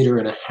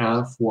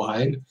 centimeters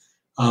wide.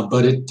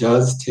 But it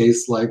does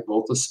taste like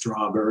both a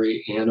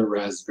strawberry and a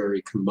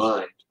raspberry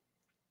combined.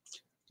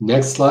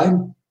 Next slide.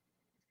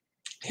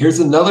 Here's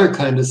another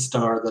kind of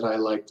star that I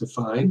like to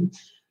find.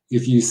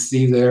 If you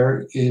see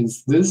there,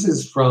 this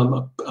is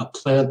from a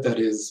plant that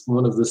is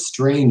one of the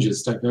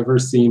strangest I've ever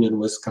seen in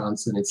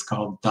Wisconsin. It's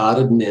called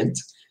dotted mint.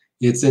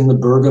 It's in the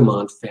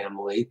bergamot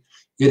family.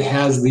 It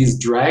has these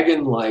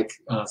dragon-like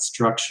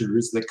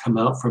structures that come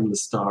out from the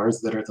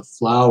stars that are the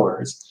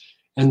flowers.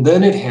 And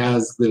then it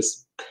has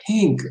this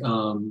pink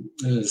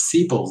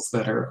sepals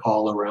that are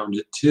all around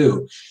it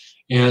too.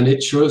 And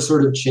it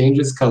sort of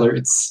changes color.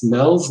 It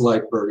smells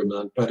like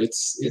bergamot, but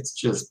it's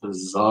just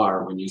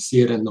bizarre when you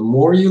see it. And the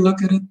more you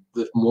look at it,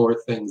 the more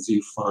things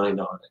you find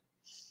on it.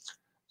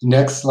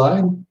 Next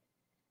slide.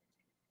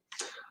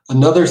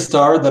 Another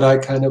star that I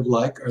kind of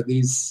like are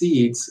these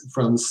seeds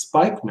from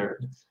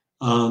spikenard.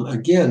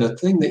 Again, a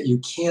thing that you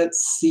can't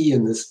see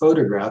in this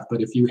photograph,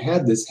 but if you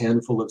had this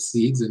handful of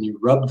seeds and you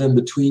rub them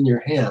between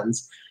your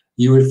hands,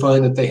 you would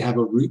find that they have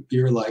a root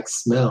beer-like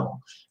smell.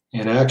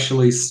 And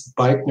actually,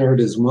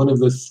 spikenard is one of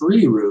the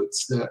 3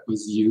 roots that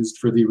was used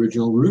for the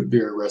original root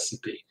beer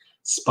recipe.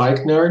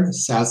 Spikenard,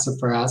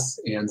 sassafras,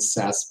 and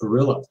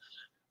sarsaparilla.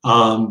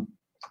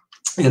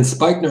 And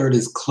spikenard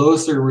is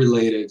closer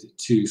related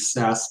to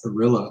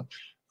sarsaparilla,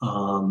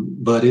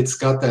 but it's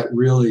got that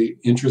really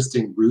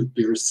interesting root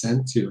beer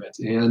scent to it.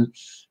 And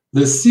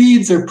the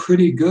seeds are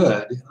pretty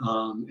good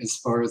as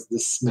far as the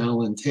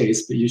smell and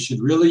taste, but you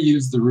should really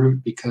use the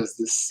root because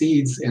the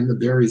seeds and the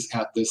berries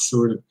have this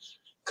sort of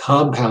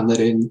compound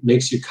that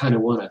makes you kind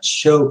of want to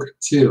choke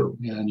too,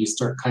 and you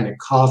start kind of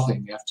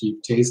coughing after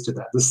you've tasted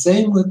that. The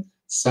same with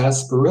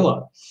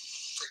sarsaparilla.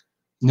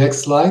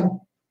 Next slide.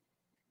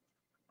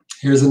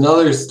 Here's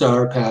another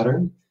star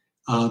pattern.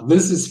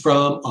 This is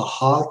from a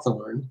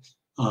hawthorn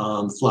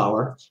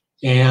flower,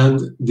 and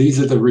these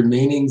are the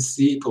remaining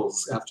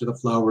sepals after the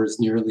flower is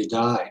nearly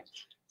died.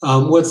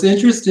 What's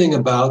interesting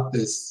about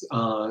this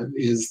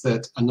is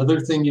that another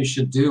thing you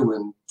should do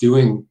when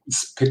doing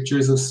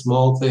pictures of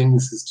small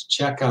things is to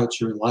check out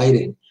your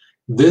lighting.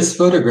 This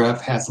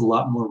photograph has a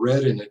lot more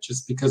red in it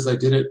just because I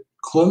did it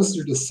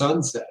closer to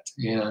sunset,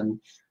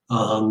 and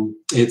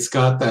it's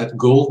got that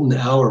golden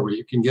hour where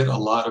you can get a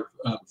lot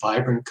of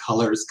vibrant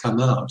colors come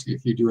out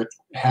if you do it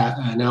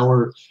an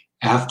hour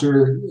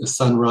after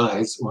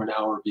sunrise or an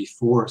hour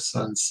before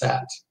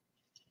sunset.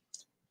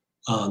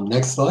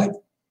 Next slide.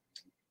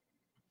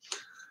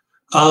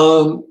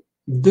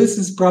 This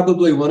is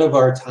probably one of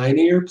our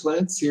tinier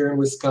plants here in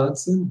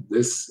Wisconsin.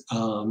 This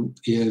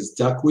is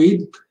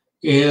duckweed.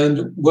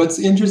 And what's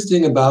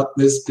interesting about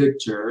this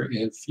picture,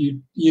 if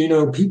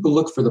people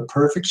look for the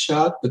perfect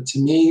shot, but to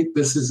me,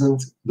 this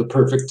isn't the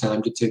perfect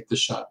time to take the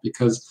shot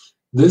because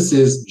this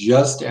is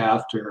just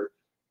after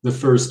the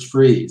first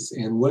freeze.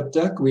 And what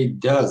duckweed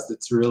does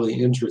that's really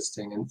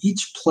interesting, and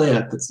each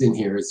plant that's in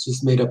here is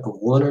just made up of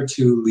 1 or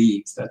 2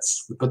 leaves,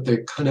 but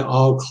they're kind of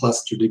all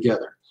clustered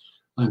together.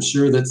 I'm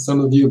sure that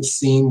some of you have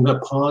seen a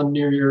pond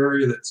near your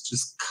area that's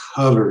just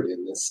covered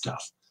in this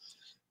stuff.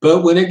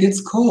 But when it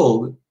gets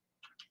cold,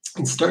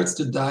 it starts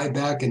to die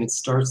back and it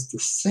starts to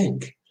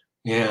sink.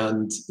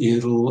 And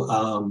it'll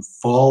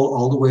fall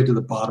all the way to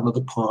the bottom of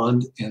the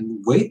pond and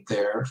wait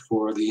there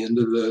for the end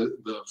of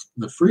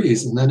the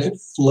freeze. And then it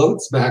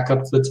floats back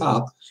up to the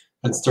top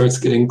and starts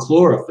getting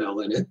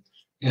chlorophyll in it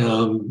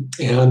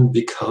and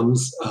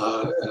becomes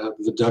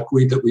the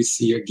duckweed that we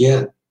see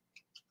again.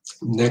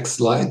 Next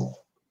slide.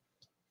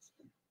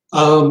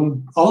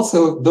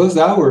 Also, those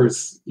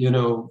hours,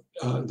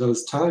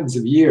 those times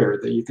of year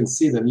that you can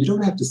see them, you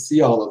don't have to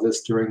see all of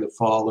this during the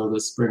fall or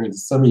the spring or the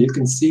summer. You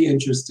can see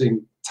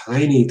interesting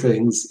tiny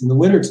things in the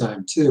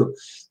wintertime too.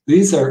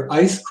 These are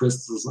ice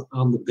crystals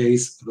on the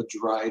base of a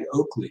dried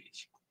oak leaf.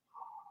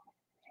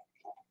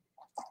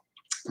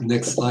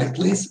 Next slide,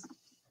 please.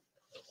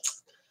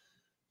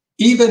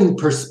 Even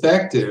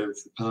perspective,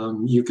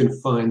 you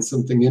can find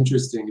something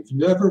interesting. If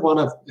you ever want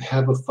to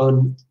have a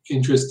fun,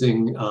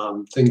 interesting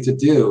thing to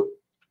do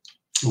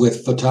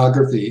with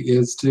photography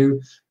is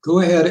to go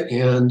ahead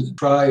and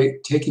try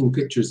taking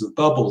pictures of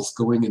bubbles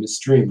going in a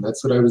stream.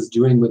 That's what I was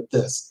doing with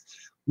this.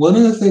 One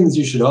of the things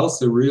you should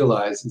also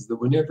realize is that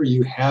whenever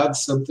you have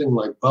something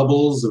like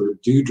bubbles or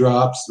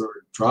dewdrops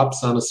or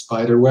drops on a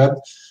spider web,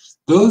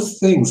 Those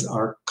things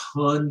are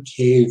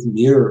concave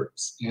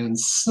mirrors, and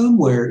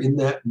somewhere in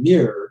that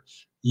mirror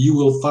you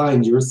will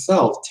find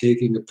yourself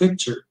taking a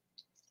picture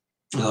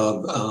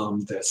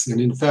of this.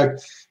 And in fact,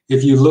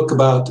 if you look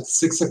about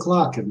 6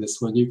 o'clock in this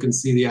one, you can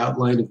see the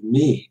outline of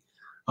me.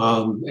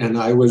 And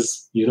I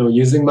was,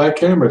 using my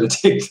camera to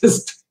take this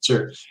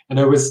picture, and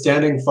I was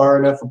standing far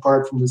enough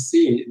apart from the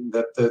scene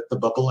that the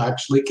bubble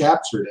actually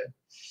captured it.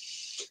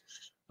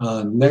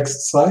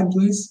 Next slide,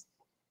 please.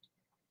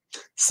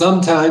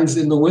 Sometimes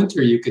in the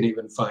winter you can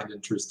even find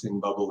interesting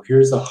bubble.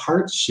 Here's a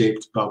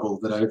heart-shaped bubble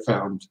that I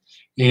found.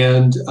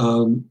 And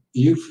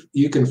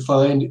you can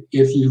find,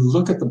 if you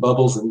look at the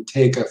bubbles and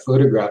take a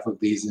photograph of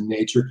these in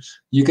nature,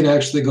 you can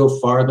actually go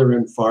farther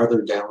and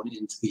farther down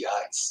into the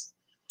ice.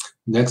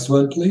 Next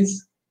one,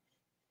 please.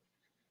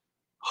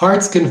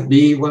 Hearts can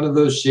be one of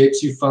those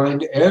shapes you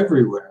find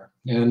everywhere.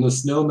 And the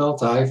snow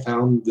melt, I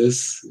found this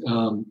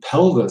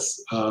pelvis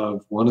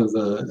of one of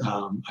the,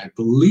 I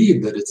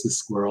believe that it's a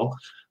squirrel,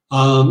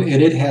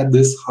 and it had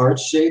this heart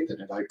shape in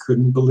it. I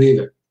couldn't believe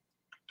it.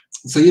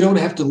 So you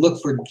don't have to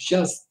look for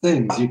just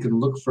things. You can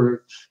look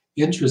for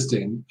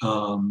interesting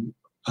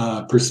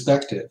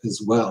perspective as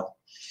well.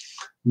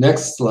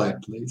 Next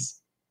slide,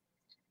 please.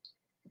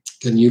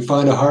 Can you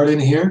find a heart in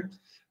here?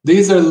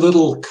 These are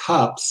little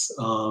cups,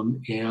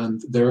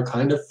 and they're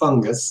kind of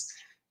fungus,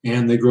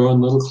 and they grow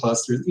in little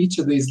clusters. Each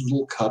of these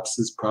little cups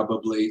is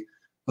probably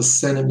a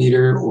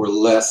centimeter or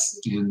less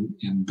in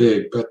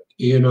big, but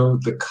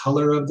the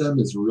color of them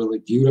is really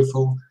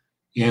beautiful,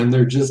 and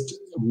they're just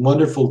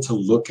wonderful to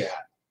look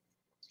at.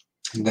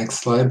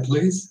 Next slide,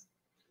 please.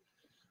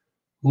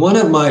 One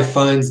of my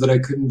finds that I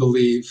couldn't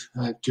believe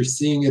after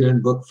seeing it in a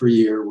book for a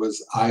year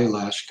was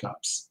eyelash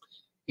cups.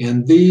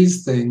 And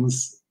these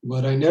things,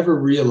 what I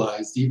never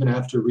realized even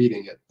after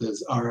reading it,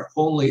 are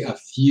only a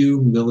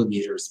few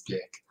millimeters big.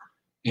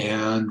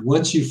 And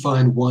once you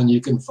find one, you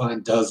can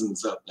find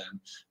dozens of them.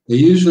 They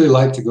usually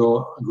like to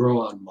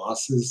grow on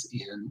mosses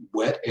in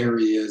wet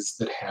areas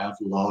that have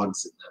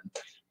logs in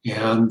them.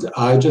 And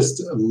I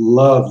just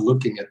love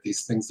looking at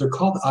these things. They're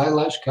called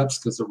eyelash cups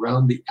because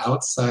around the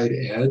outside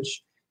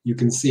edge, you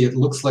can see it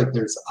looks like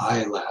there's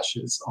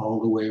eyelashes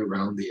all the way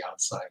around the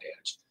outside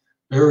edge.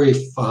 Very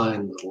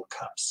fine little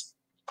cups.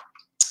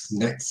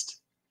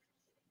 Next.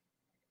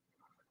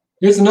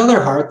 Here's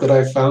another heart that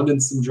I found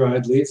in some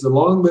dried leaves,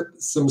 along with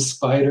some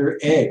spider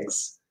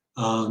eggs.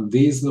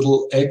 These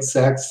little egg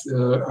sacs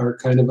are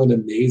kind of an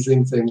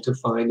amazing thing to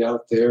find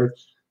out there.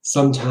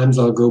 Sometimes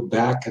I'll go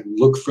back and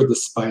look for the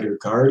spider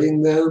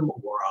guarding them,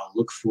 or I'll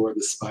look for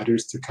the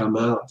spiders to come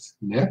out.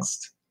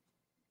 Next.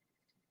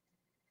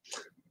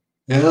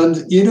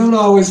 And you don't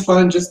always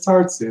find just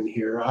hearts in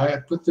here. I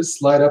put this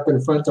slide up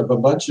in front of a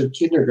bunch of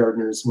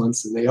kindergartners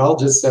once, and they all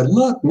just said,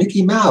 "Look,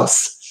 Mickey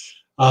Mouse."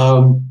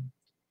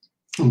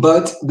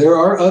 But there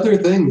are other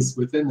things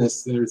within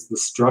this. There's the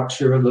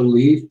structure of the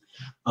leaf.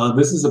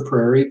 This is a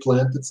prairie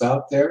plant that's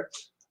out there.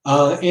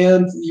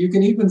 And you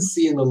can even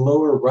see in the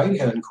lower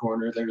right-hand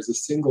corner, there's a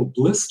single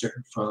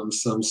blister from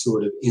some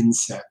sort of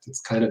insect.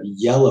 It's kind of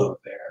yellow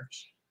there.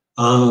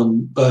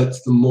 But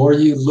the more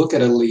you look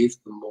at a leaf,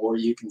 the more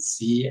you can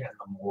see and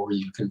the more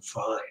you can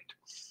find.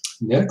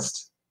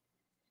 Next.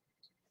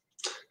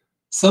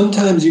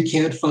 Sometimes you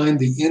can't find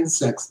the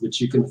insects,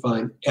 but you can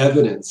find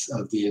evidence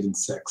of the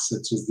insects,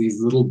 such as these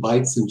little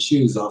bites and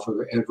chews off of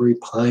every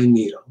pine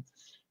needle.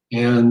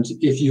 And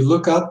if you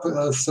look up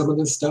some of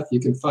this stuff, you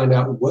can find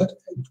out what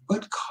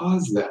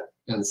caused that,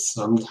 and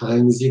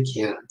sometimes you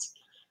can't.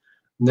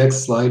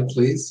 Next slide,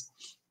 please.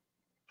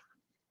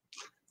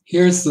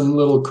 Here's some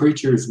little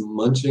creatures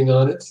munching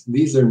on it.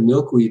 These are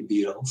milkweed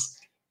beetles,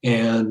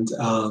 and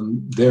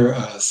there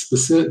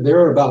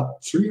are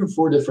about 3 or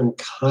 4 different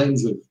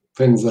kinds of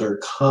things that are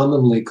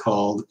commonly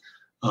called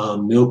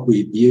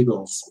milkweed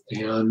beetles.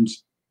 And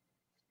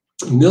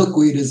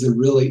milkweed is a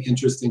really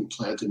interesting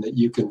plant in that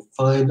you can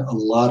find a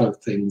lot of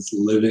things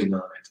living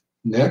on it.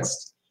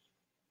 Next.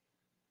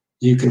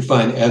 You can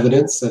find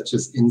evidence such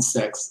as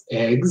insects'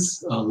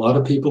 eggs. A lot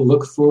of people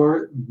look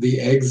for the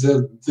eggs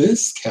of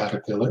this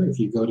caterpillar, if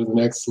you go to the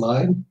next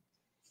slide.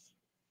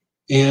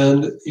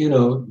 And,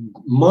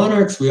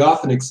 monarchs, we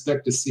often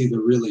expect to see the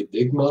really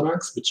big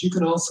monarchs, but you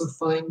can also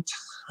find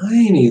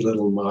tiny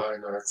little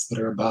monarchs that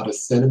are about 1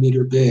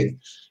 centimeter big.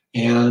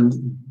 And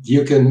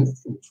you can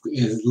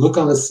look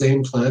on the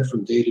same plant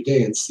from day to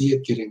day and see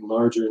it getting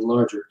larger and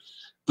larger.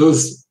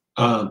 Those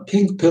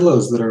pink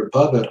pillows that are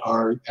above it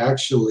are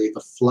actually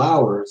the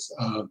flowers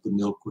of the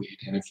milkweed.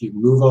 And if you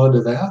move on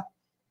to that,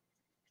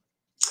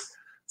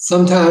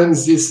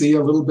 sometimes you see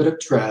a little bit of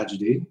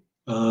tragedy.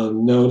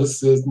 Notice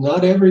that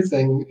not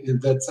everything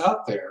that's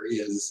out there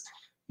is,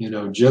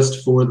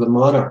 just for the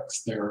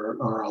monarchs. There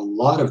are a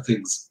lot of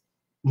things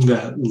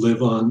that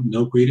live on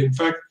milkweed. In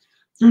fact,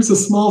 there's a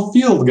small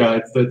field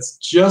guide that's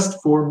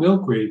just for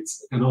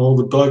milkweeds and all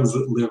the bugs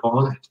that live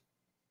on it.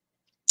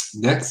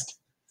 Next.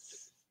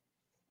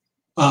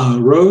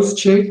 Rose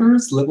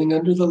chafers living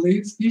under the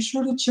leaves, be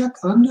sure to check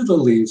under the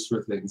leaves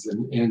for things.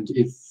 And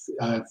if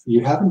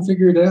you haven't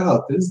figured it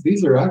out,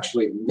 these are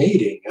actually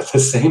mating at the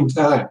same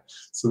time.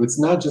 So it's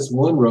not just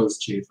one rose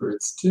chafer,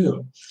 it's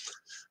two.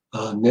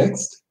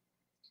 Next.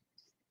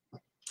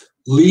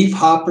 Leaf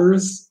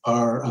hoppers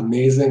are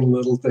amazing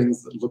little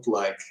things that look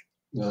like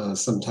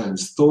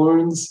sometimes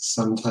thorns,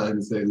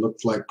 sometimes they look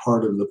like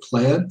part of the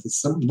plant.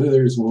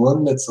 There's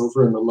one that's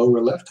over in the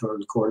lower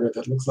left-hand corner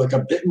that looks like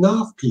a bitten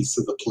off piece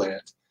of the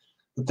plant,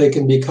 but they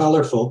can be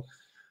colorful.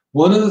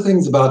 One of the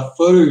things about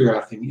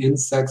photographing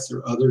insects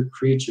or other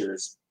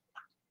creatures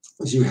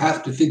is you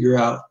have to figure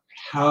out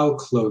how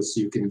close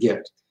you can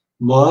get.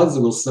 Moths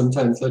will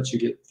sometimes let you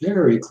get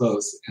very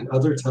close and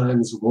other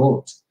times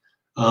won't.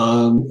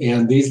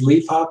 And these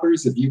leaf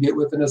hoppers, if you get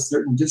within a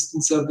certain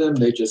distance of them,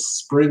 they just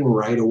spring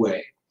right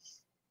away.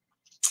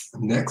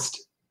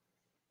 Next.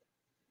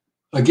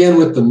 Again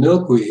with the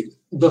milkweed,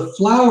 the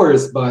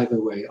flowers, by the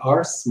way,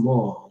 are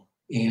small.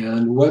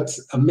 And what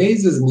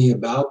amazes me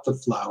about the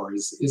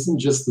flowers isn't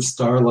just the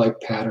star-like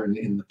pattern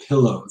in the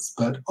pillows,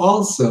 but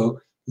also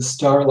the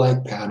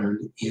star-like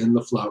pattern in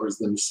the flowers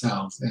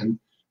themselves. And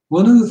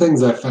one of the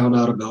things I found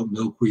out about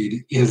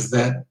milkweed is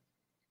that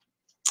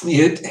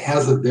it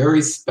has a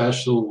very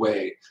special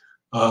way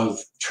of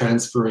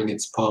transferring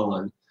its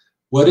pollen.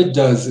 What it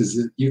does is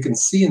that you can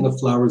see in the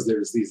flowers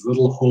there's these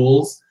little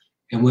holes,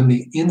 and when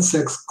the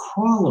insects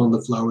crawl on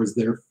the flowers,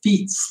 their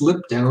feet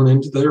slip down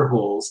into their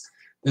holes.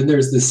 Then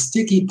there's this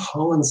sticky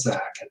pollen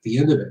sac at the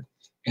end of it,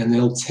 and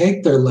they'll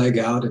take their leg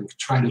out and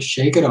try to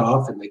shake it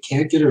off, and they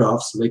can't get it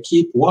off, so they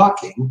keep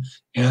walking,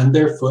 and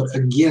their foot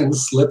again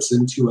slips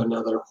into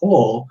another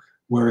hole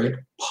where it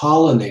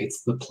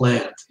pollinates the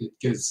plant.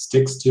 It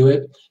sticks to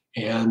it,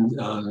 and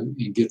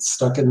it gets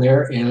stuck in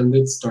there, and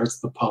it starts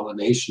the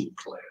pollination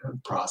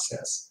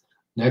process.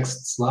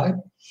 Next slide.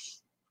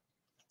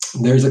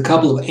 There's a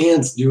couple of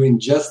ants doing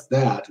just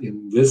that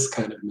in this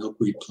kind of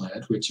milkweed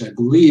plant, which I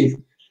believe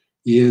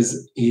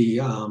is a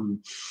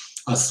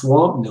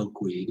swamp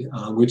milkweed,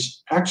 which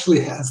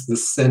actually has the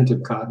scent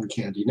of cotton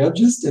candy. Now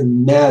just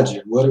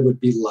imagine what it would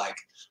be like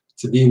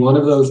to be one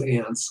of those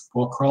ants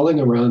while crawling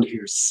around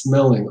here,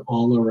 smelling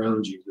all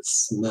around you the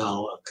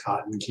smell of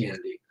cotton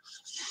candy.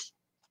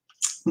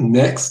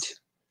 Next.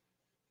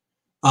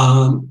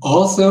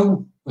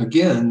 Also,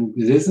 again,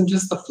 it isn't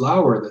just the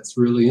flower that's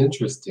really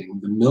interesting.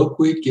 The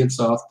milkweed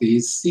gives off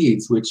these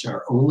seeds, which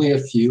are only a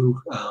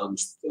few,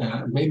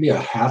 maybe a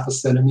half a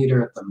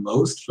centimeter at the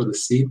most for the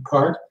seed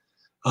part.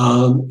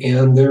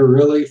 And they're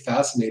really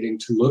fascinating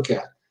to look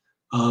at.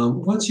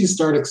 Once you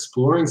start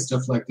exploring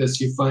stuff like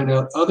this, you find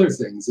out other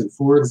things. And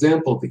for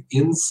example, the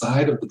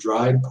inside of the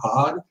dried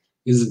pod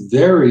is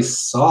very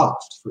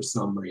soft for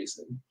some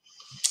reason.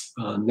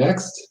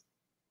 Next.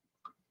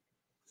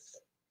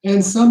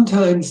 And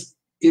sometimes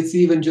it's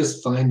even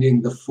just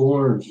finding the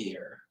form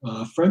here.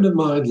 A friend of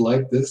mine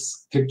liked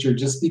this picture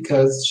just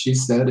because she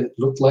said it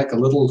looked like a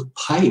little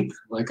pipe,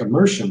 like a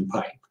meerschaum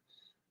pipe.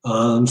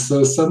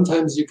 So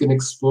sometimes you can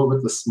explore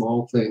with the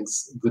small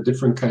things, the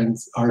different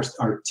kinds of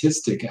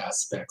artistic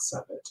aspects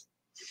of it.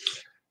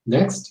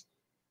 Next.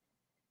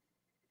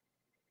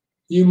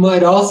 You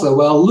might also,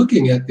 while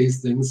looking at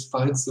these things,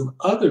 find some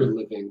other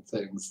living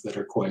things that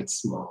are quite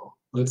small.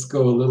 Let's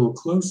go a little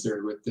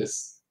closer with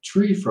this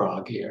tree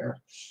frog here.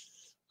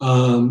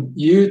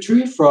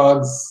 Tree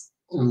frogs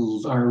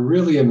are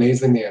really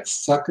amazing. They have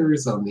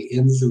suckers on the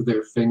ends of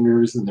their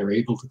fingers and they're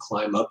able to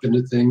climb up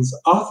into things.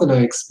 Often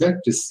I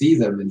expect to see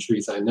them in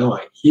trees. I know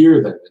I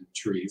hear them in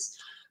trees,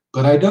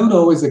 but I don't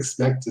always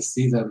expect to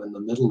see them in the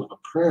middle of a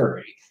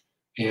prairie.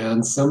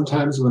 And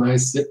sometimes when I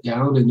sit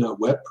down in a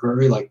wet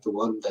prairie like the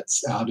one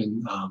that's out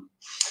in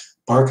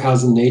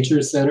Barkhausen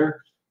Nature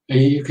Center,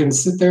 you can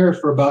sit there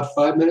for about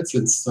 5 minutes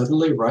and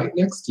suddenly right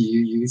next to you,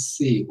 you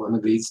see one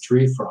of these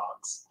tree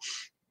frogs.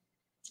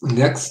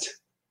 Next.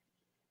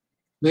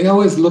 They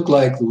always look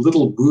like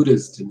little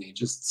Buddhas to me,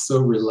 just so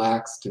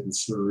relaxed and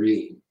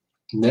serene.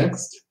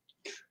 Next.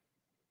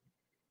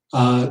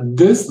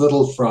 This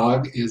little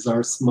frog is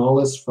our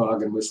smallest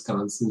frog in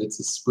Wisconsin. It's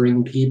a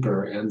spring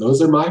peeper, and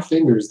those are my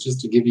fingers just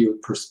to give you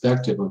a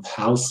perspective of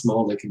how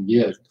small they can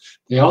get.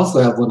 They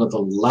also have one of the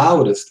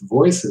loudest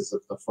voices of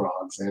the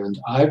frogs, and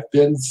I've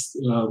been,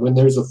 when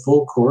there's a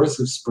full chorus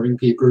of spring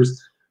peepers,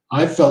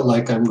 I felt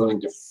like I'm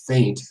going to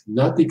faint,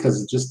 not because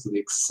of just the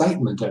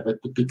excitement of it,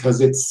 but because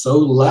it's so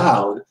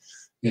loud,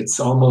 it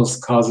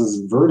almost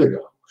causes vertigo.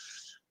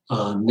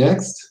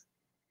 Next.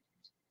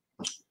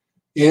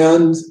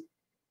 And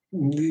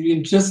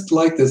just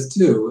like this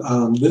too,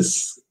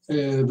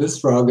 this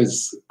frog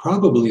is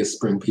probably a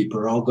spring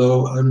peeper,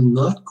 although I'm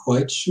not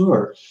quite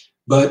sure.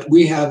 But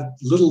we have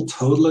little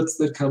toadlets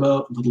that come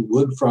out, little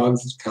wood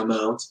frogs that come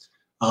out,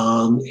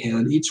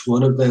 and each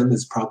one of them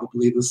is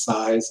probably the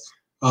size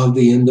of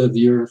the end of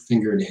your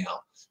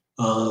fingernail.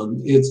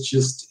 It's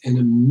just an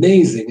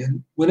amazing,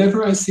 and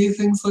whenever I see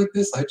things like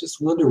this, I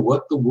just wonder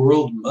what the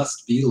world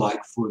must be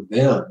like for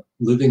them,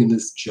 living in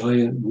this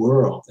giant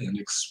world and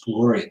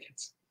exploring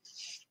it.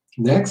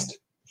 Next.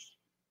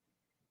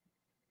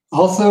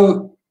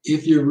 Also,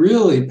 if you're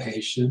really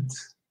patient,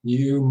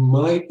 you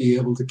might be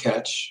able to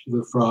catch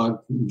the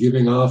frog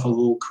giving off a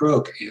little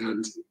croak,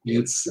 and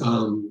its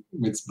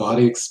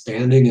body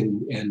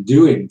expanding and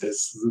doing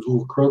this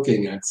little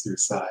croaking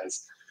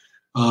exercise.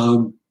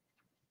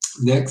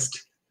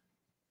 Next,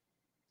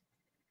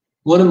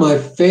 one of my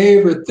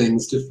favorite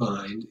things to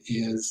find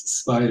is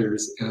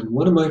spiders, and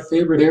one of my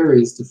favorite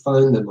areas to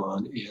find them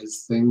on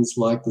is things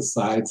like the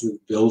sides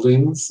of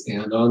buildings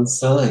and on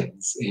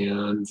signs.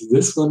 And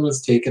this one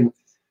was taken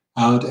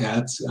out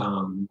at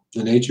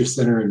the Nature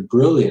Center in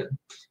Brilliant,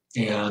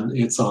 and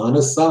it's on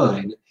a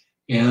sign.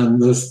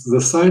 And the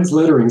sign's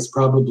lettering is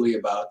probably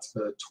about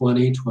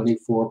 20,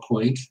 24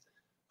 point,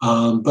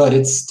 but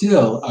it's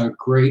still a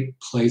great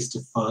place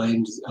to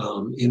find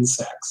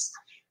insects.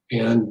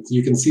 And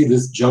you can see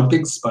this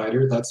jumping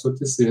spider, that's what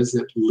this is.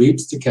 It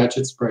leaps to catch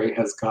its prey,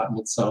 has gotten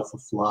itself a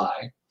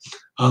fly.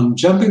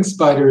 Jumping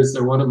spiders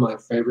are one of my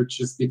favorites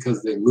just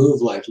because they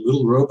move like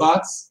little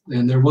robots,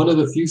 and they're one of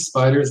the few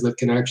spiders that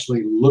can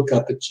actually look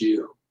up at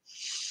you.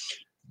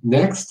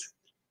 Next,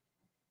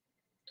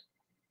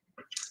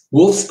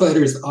 wolf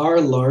spiders are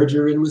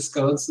larger in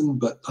Wisconsin,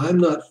 but I'm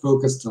not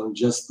focused on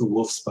just the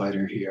wolf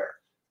spider here.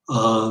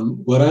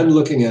 What I'm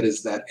looking at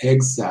is that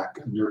egg sac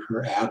under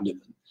her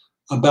abdomen.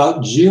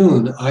 About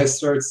June, I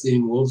start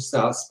seeing wolf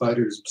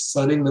spiders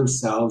sunning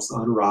themselves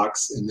on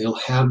rocks, and they'll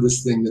have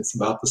this thing that's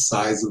about the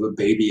size of a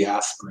baby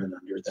aspirin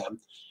under them.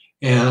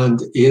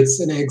 And it's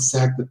an egg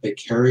sac that they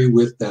carry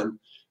with them.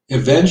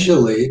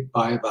 Eventually,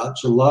 by about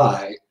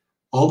July,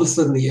 all of a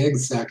sudden the egg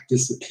sac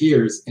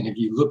disappears, and if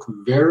you look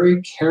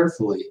very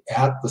carefully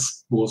at the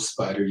wolf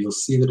spider, you'll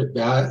see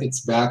that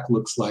its back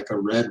looks like a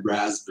red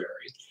raspberry.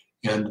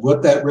 And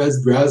what that red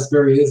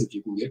raspberry is, if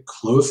you can get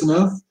close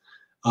enough,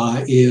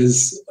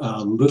 is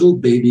little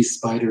baby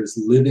spiders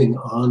living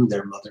on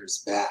their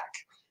mother's back.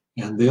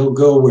 And they'll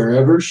go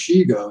wherever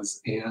she goes.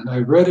 And I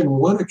read in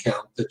one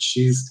account that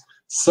she's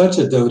such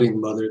a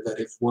doting mother that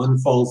if one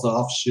falls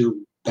off, she'll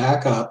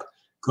back up,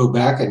 go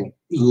back and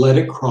let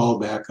it crawl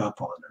back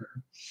up on her.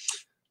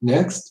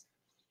 Next,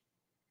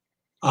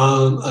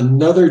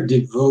 another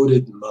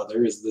devoted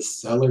mother is the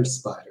cellar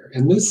spider.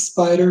 And this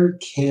spider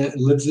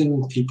lives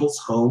in people's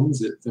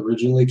homes. It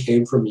originally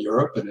came from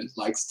Europe, and it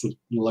likes to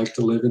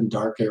live in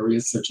dark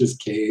areas such as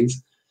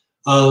caves.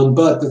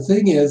 But the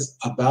thing is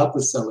about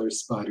the cellar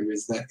spider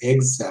is that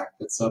egg sac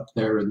that's up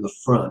there in the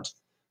front.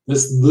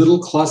 This little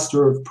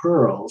cluster of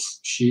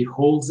pearls she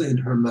holds in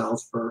her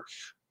mouth for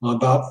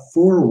about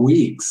 4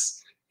 weeks.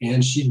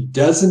 And she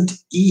doesn't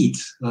eat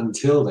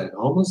until then.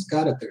 Almost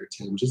got it there,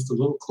 Tim, just a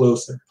little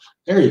closer.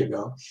 There you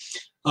go.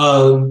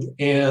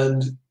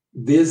 And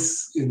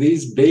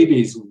these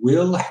babies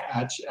will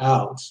hatch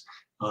out.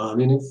 And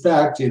in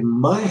fact, in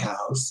my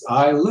house,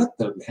 I let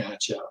them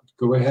hatch out.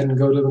 Go ahead and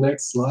go to the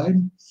next slide.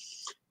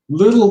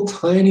 Little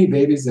tiny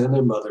babies and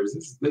their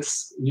mothers.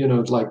 This,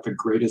 like the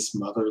greatest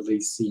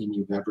motherly scene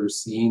you've ever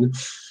seen.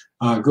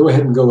 Go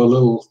ahead and go a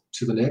little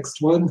to the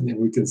next one, and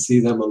we can see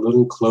them a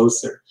little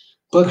closer.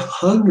 But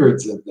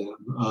hundreds of them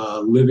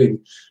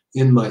living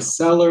in my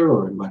cellar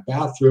or in my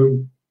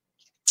bathroom.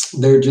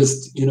 They're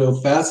just,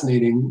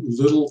 fascinating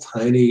little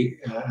tiny,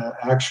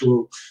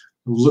 actual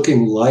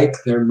looking like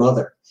their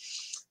mother.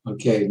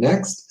 Okay,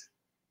 next.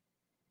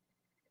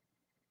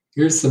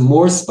 Here's some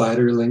more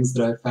spiderlings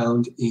that I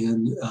found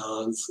in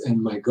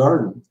my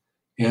garden.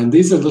 And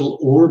these are little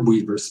orb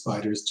weaver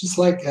spiders, just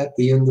like at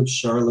the end of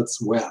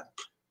Charlotte's Web.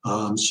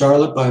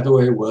 Charlotte, by the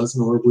way, was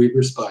an orb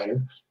weaver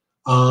spider.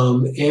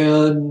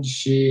 And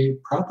she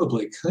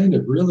probably kind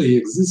of really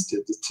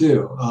existed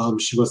too.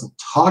 She wasn't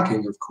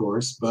talking, of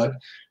course, but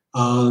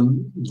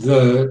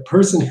the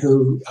person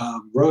who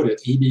wrote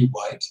it, E.B.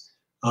 White,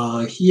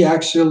 he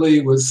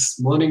actually was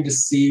wanting to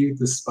see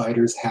the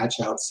spiders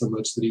hatch out so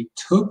much that he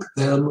took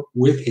them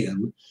with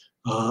him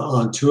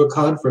onto a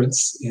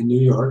conference in New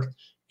York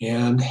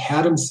and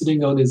had them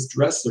sitting on his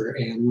dresser.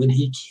 And when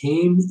he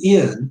came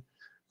in,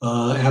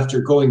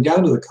 after going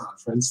down to the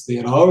conference, they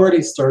had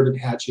already started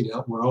hatching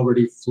out, were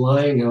already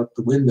flying out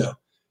the window.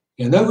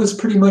 And that was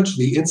pretty much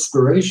the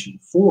inspiration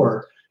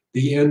for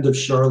the end of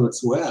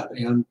Charlotte's Web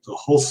and the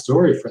whole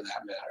story for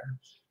that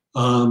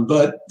matter.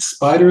 But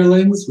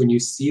spiderlings, when you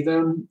see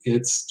them,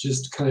 it's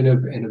just kind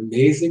of an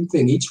amazing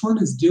thing. Each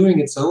one is doing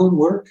its own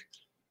work.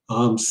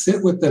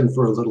 Sit with them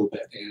for a little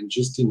bit and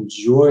just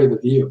enjoy the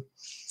view.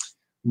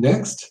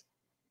 Next.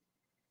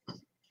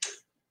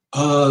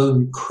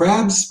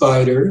 Crab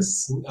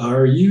spiders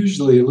are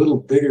usually a little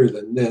bigger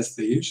than this.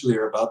 They usually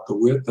are about the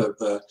width of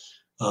the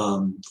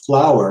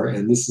flower,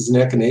 and this is an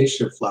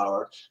echinacea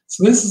flower.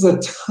 So this is a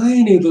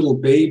tiny little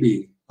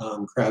baby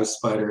crab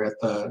spider at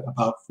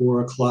about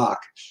 4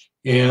 o'clock.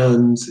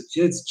 And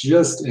it's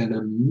just an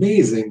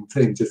amazing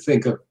thing to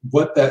think of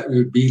what that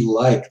would be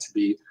like to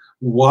be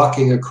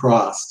walking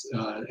across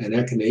an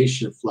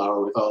echinacea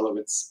flower with all of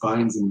its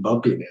spines and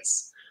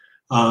bumpiness.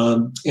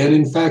 And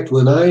in fact,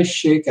 when I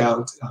shake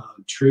out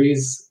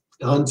trees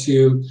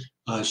onto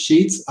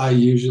sheets, I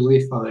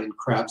usually find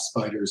crab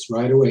spiders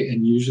right away,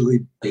 and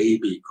usually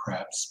baby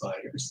crab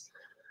spiders.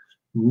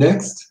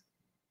 Next,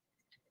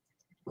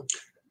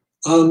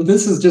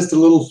 This is just a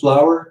little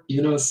flower.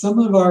 You know, some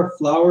of our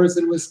flowers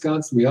in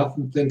Wisconsin, we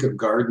often think of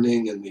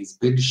gardening and these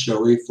big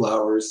showy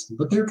flowers,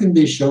 but there can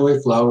be showy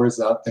flowers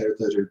out there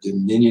that are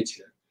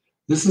diminutive.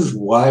 This is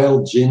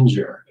wild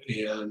ginger,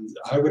 and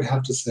I would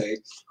have to say,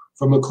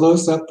 from a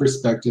close-up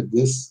perspective,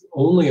 this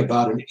only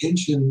about an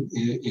inch in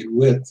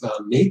width,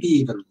 maybe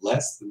even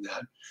less than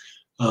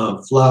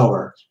that,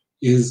 flower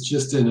is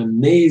just an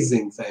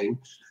amazing thing.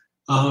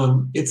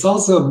 It's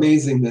also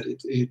amazing that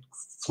it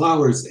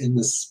flowers in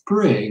the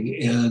spring,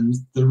 and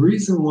the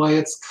reason why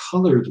it's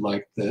colored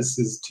like this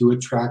is to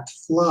attract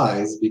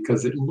flies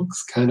because it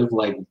looks kind of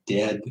like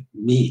dead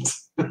meat.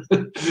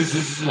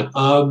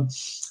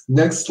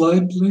 Next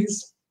slide,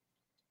 please.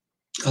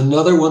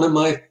 Another one of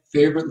my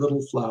favorite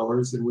little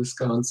flowers in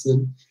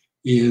Wisconsin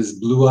is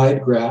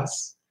blue-eyed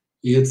grass.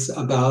 It's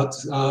about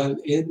an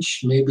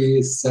inch, maybe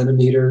a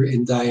centimeter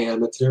in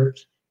diameter,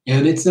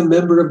 and it's a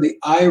member of the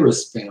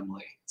iris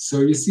family.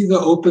 So you see the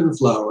open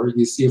flower,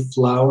 you see a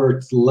flower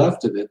to the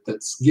left of it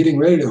that's getting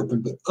ready to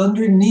open, but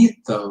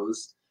underneath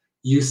those,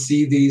 you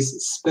see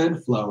these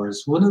spent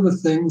flowers. One of the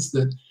things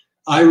that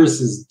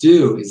irises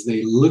do is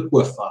they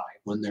liquefy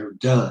when they're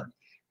done.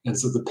 And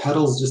so the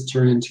petals just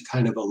turn into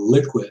kind of a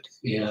liquid,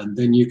 and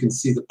then you can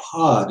see the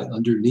pod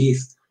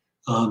underneath.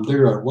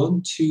 There are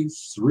 1, 2,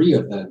 3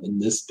 of them in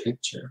this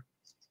picture.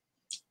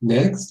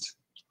 Next.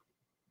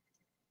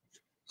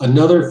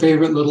 Another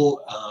favorite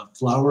little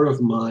flower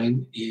of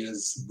mine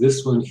is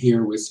this one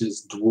here, which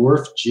is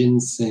dwarf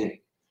ginseng.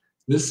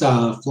 This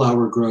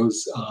flower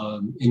grows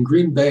in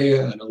Green Bay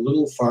and a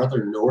little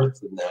farther north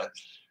than that.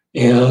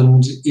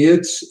 And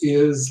it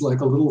is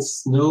like a little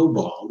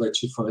snowball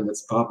that you find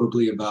that's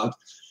probably about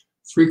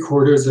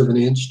 3/4 of an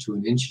inch to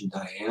an inch in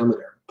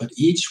diameter. But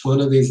each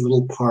one of these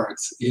little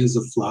parts is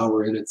a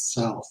flower in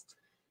itself.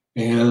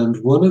 And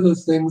one of the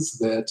things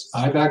that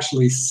I've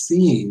actually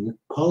seen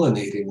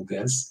pollinating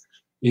this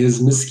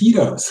is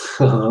mosquitoes.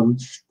 The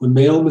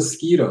male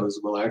mosquitoes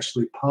will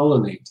actually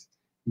pollinate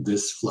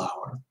this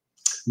flower.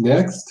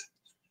 Next.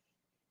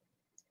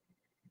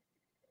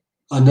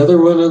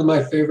 Another one of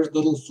my favorite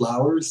little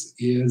flowers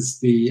is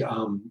the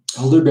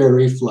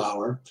elderberry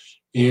flower.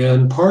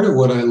 And part of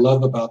what I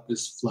love about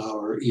this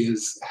flower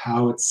is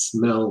how it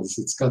smells.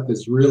 It's got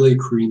this really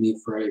creamy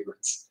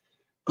fragrance.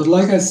 But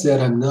like I said,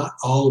 I'm not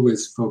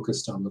always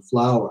focused on the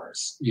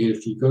flowers.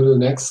 If you go to the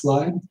next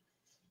slide,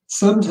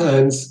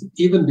 sometimes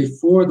even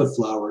before the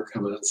flower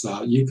comes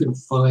out, you can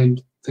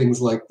find things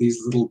like these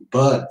little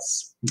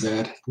buds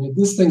that,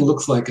 this thing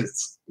looks like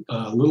it's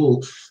a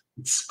little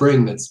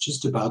spring that's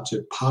just about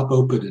to pop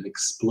open and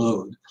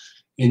explode.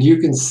 And you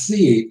can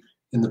see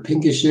in the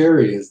pinkish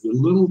areas, the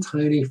little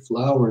tiny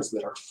flowers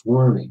that are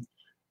forming.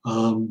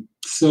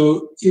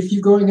 So if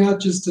you're going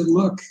out just to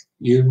look,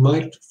 you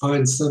might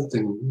find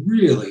something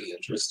really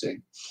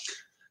interesting.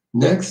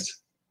 Next.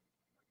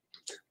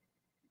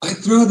 I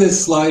throw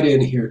this slide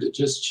in here to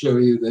just show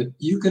you that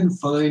you can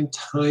find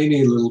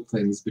tiny little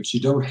things, but you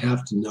don't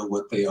have to know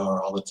what they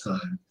are all the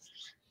time.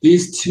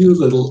 These 2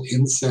 little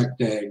insect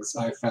eggs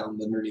I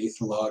found underneath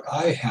the log,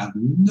 I have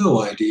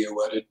no idea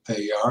what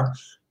they are.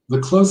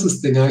 The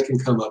closest thing I can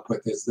come up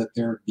with is that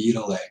they're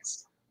beetle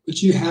eggs.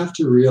 But you have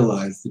to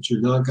realize that you're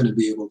not going to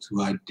be able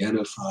to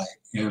identify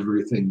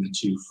everything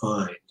that you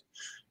find.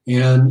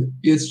 And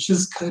it's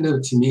just kind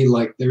of, to me,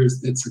 like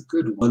it's a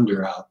good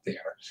wonder out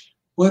there.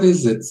 What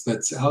is it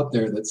that's out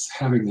there that's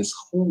having this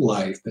whole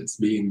life that's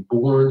being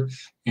born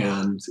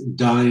and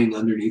dying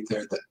underneath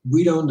there that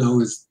we don't know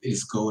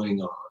is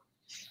going on?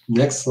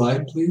 Next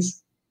slide,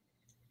 please.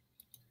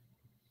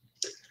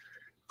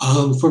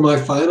 For my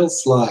final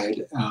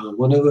slide,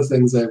 one of the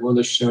things I want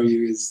to show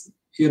you is,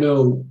 you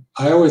know,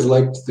 I always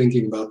liked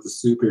thinking about the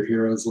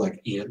superheroes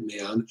like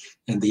Ant-Man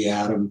and the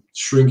Atom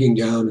shrinking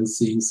down and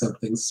seeing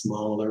something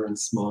smaller and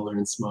smaller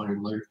and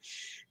smaller.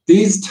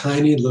 These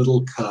tiny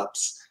little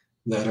cups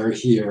that are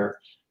here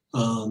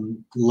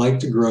like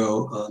to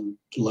grow on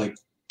like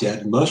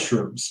dead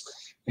mushrooms.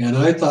 And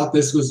I thought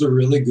this was a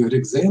really good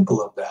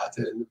example of that.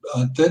 And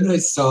then I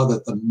saw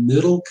that the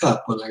middle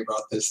cup, when I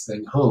brought this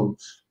thing home,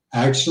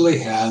 actually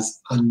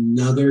has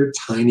another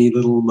tiny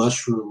little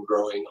mushroom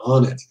growing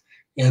on it.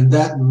 And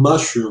that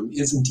mushroom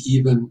isn't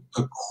even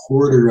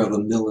 1/4 of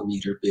a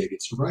millimeter big.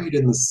 It's right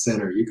in the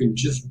center. You can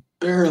just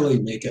barely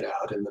make it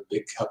out in the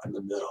big cup in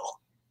the middle.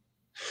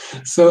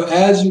 So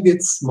as you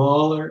get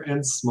smaller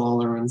and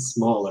smaller and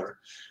smaller,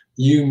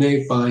 you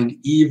may find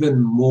even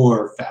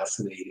more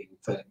fascinating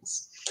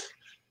things.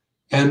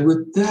 And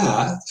with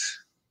that,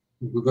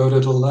 we'll go to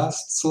the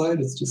last slide.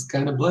 It's just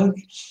kind of blank.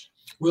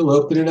 We'll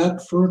open it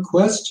up for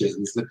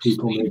questions that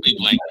people may be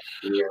like.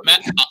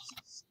 Matt,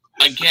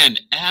 again,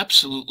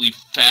 absolutely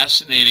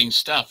fascinating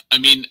stuff. I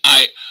mean,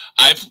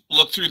 I've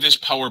looked through this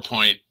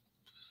PowerPoint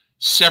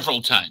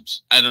several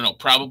times. I don't know,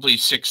 probably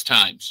 6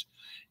 times.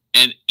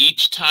 And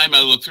each time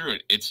I look through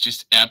it, it's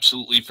just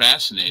absolutely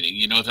fascinating.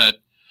 You know that.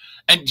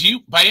 And do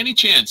you, by any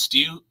chance, do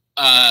you,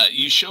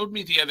 you showed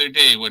me the other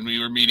day when we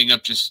were meeting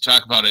up just to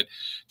talk about it,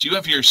 do you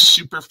have your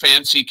super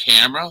fancy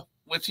camera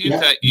with you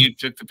that you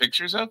took the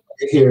pictures of?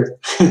 Here.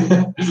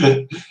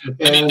 I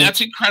mean,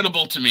 that's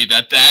incredible to me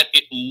that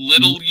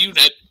little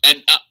unit.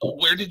 And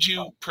where did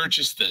you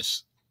purchase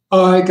this?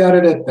 Oh, I got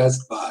it at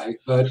Best Buy,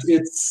 but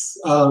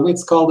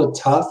it's called a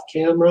Tough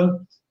camera,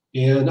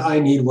 and I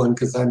need one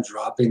because I'm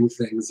dropping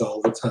things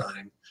all the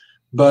time.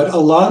 But a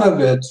lot of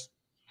it,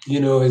 you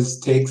know, it's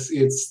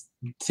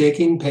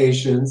taking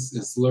patience,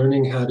 it's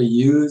learning how to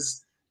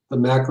use the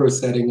macro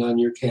setting on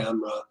your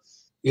camera.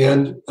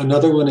 And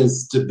another one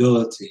is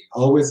stability,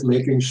 always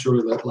making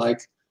sure that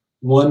like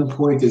one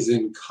point is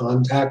in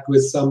contact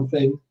with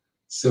something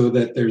so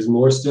that there's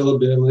more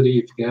stability.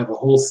 If you can have a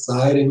whole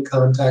side in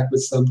contact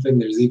with something,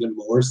 there's even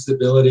more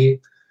stability.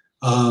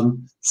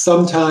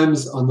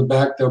 Sometimes on the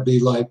back, there'll be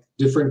like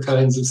different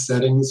kinds of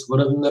settings. One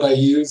of them that I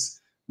use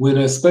when,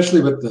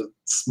 especially with the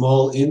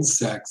small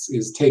insects,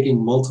 is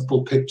taking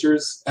multiple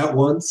pictures at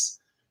once.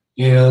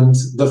 And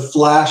the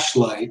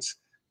flashlight,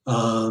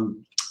 rather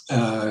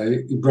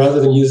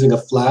than using a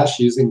flash,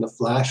 using the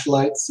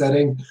flashlight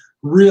setting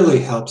really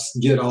helps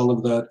get all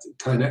of the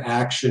kind of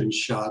action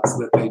shots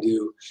that they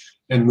do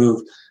and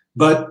move.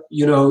 But,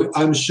 you know,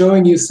 I'm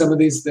showing you some of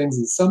these things,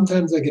 and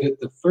sometimes I get it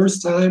the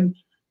first time,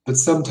 but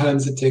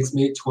sometimes it takes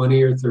me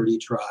 20 or 30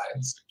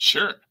 tries.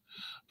 Sure.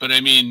 But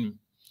I mean,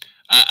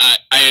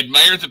 I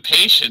admire the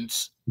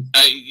patience.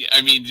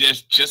 I mean,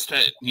 just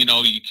that, you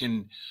know, you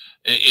can,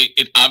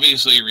 it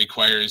obviously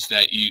requires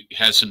that you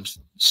have some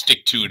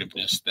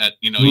stick-to-itiveness, that,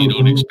 you know, you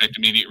don't expect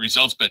immediate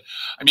results, but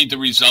I mean, the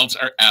results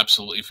are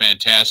absolutely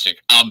fantastic.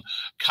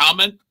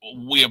 Comment,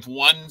 we have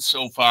one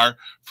so far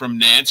from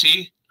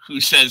Nancy, who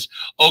says,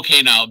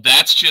 okay, now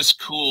that's just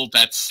cool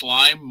that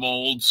slime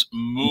molds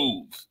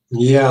move.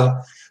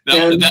 Yeah.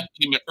 That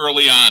came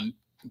early on.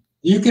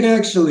 You can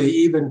actually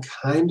even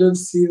kind of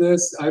see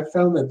this. I've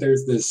found that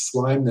there's this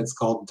slime that's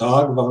called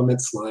dog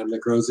vomit slime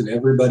that grows in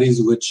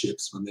everybody's wood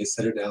chips when they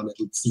set it down.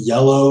 It's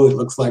yellow. It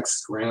looks like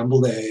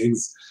scrambled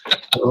eggs,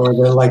 or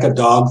they're like a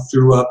dog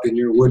threw up in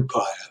your wood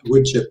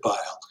chip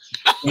pile.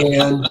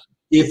 And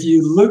if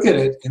you look at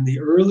it in the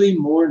early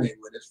morning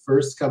when it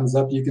first comes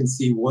up, you can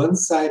see one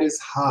side is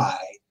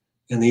high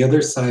and the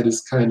other side is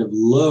kind of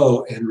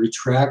low and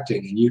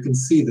retracting. And you can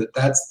see that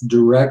that's the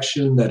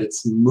direction that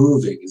it's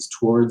moving, is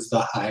towards the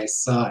high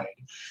side.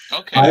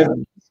 Okay.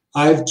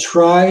 I've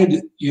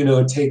tried, you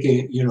know,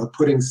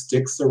 putting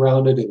sticks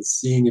around it and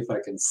seeing if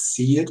I can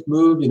see it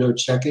move, you know,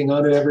 checking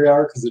on it every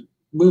hour, because it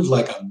moves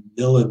like a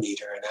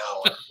millimeter an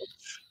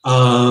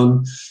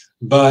hour.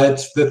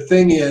 But the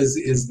thing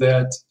is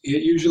that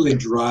it usually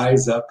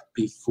dries up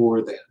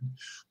before then.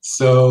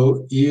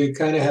 So you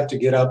kind of have to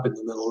get up in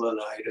the middle of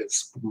the night,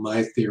 is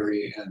my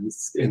theory,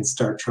 and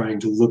start trying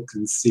to look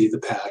and see the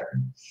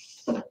pattern.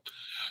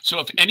 So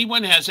if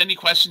anyone has any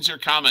questions or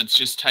comments,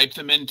 just type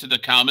them into the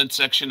comment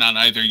section on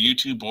either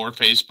YouTube or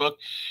Facebook,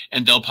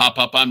 and they'll pop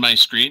up on my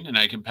screen, and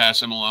I can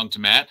pass them along to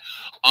Matt.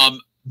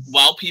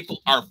 While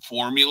people are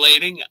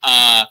formulating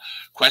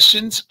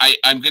questions,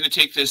 I'm going to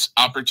take this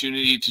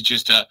opportunity to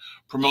just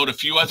promote a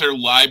few other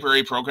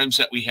library programs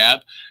that we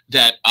have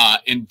that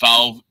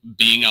involve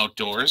being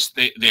outdoors.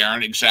 They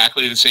aren't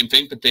exactly the same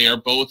thing, but they are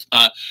both,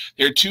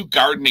 they're two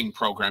gardening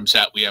programs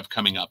that we have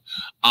coming up.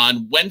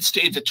 On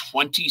Wednesday, the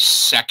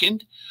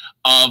 22nd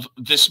of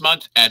this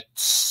month at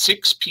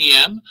 6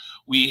 p.m.,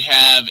 we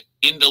have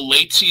In the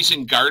Late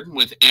Season Garden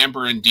with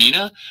Amber and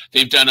Dina.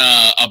 They've done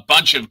a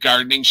bunch of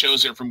gardening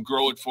shows. They're from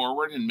Grow It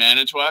Forward in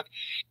Manitowoc.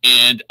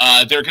 And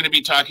they're going to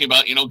be talking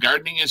about, you know,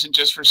 gardening isn't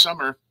just for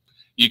summer.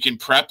 You can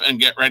prep and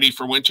get ready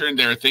for winter, and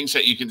there are things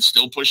that you can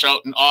still push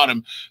out in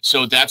autumn.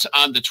 So that's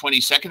on the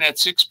 22nd at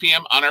 6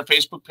 p.m. on our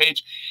Facebook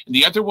page. And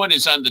the other one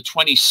is on the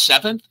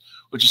 27th,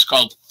 which is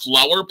called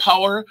Flower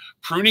Power,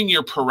 Pruning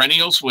Your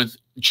Perennials with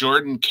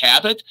Jordan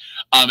Cabot.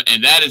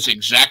 And that is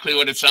exactly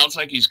what it sounds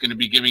like. He's going to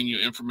be giving you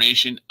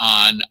information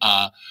on,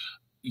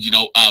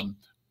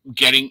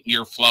 getting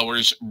your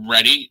flowers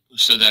ready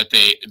so that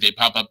they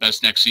pop up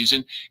best next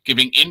season,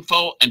 giving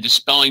info and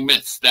dispelling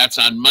myths. That's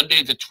on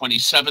Monday, the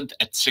 27th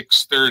at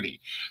 6:30.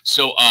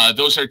 So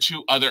those are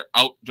two other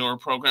outdoor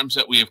programs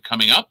that we have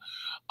coming up.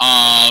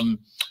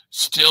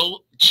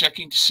 Still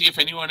checking to see if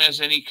anyone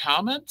has any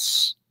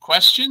comments,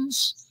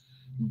 questions.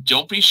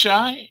 Don't be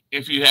shy.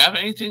 If you have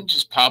anything,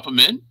 just pop them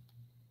in.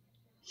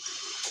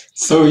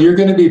 So you're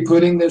going to be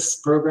putting this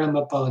program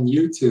up on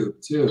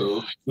YouTube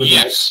too?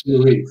 Yes.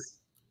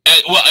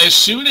 Well, as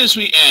soon as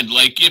we end,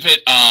 like give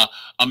it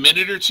a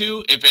minute or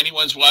two, if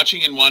anyone's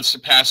watching and wants to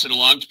pass it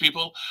along to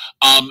people.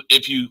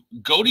 If you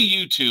go to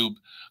YouTube,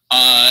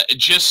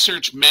 just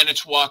search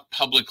Manitowoc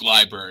Public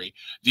Library.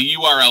 The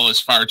URL is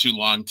far too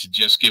long to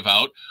just give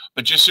out,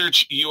 but just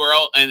search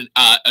URL and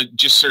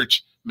just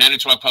search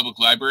Manitowoc Public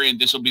Library, and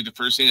this will be the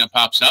first thing that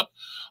pops up.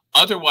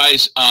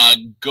 Otherwise,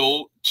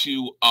 go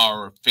to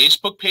our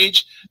Facebook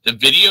page, the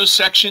video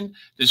section.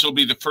 This will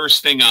be the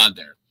first thing on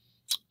there.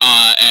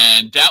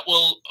 And that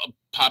will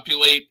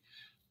populate,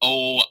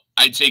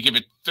 I'd say give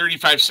it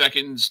 35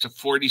 seconds to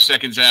 40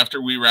 seconds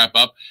after we wrap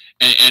up,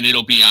 and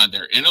it'll be on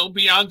there. And it'll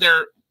be on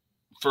there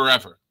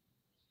forever.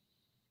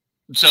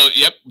 So,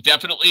 yep,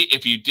 definitely.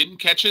 If you didn't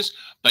catch us,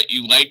 but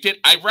you liked it,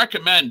 I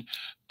recommend,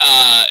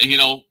 you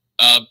know,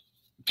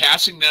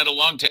 passing that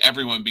along to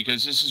everyone,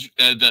 because this is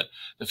the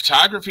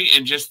photography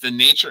and just the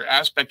nature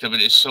aspect of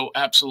it is so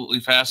absolutely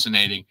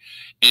fascinating.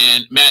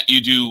 And Matt,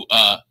 you do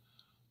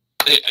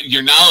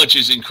your knowledge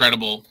is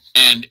incredible,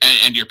 and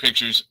your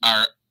pictures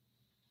are,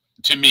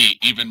 to me,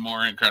 even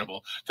more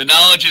incredible. The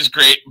knowledge is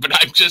great, but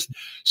I'm just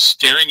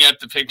staring at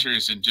the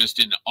pictures and just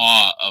in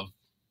awe of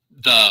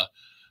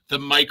the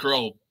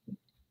micro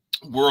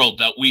world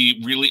that we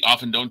really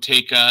often don't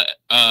take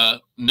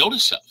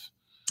notice of,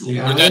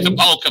 Yeah, or that the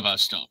bulk of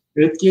us don't.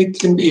 it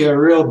can be a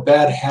real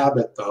bad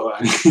habit, though.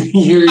 I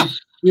mean,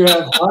 you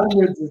have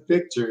hundreds of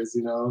pictures,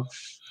 you know,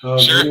 of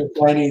Sure. little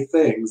tiny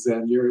things,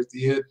 and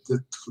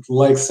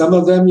like some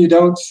of them you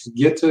don't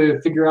get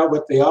to figure out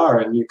what they are,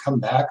 and you come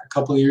back a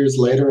couple of years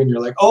later and you're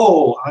like,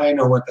 oh, I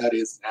know what that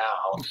is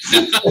now.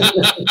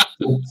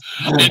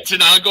 It's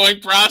an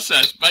ongoing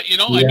process, but you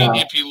know, I Yeah. mean,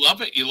 if you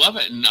love it, you love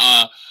it, and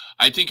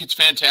I think it's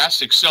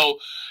fantastic. So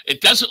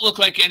it doesn't look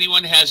like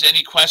anyone has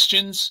any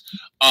questions.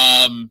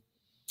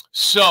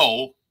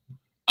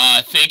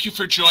 Thank you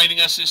for joining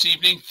us this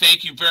evening.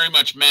 Thank you very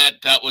much,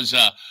 Matt. That was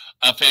a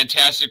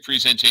fantastic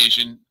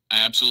presentation. I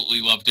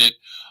absolutely loved it.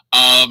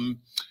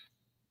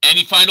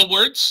 Any final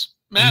words,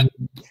 Matt?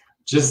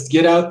 Just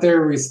get out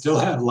there. We still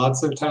have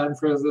lots of time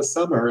for the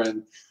summer.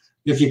 And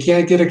if you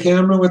can't get a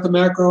camera with a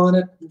macro on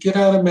it, get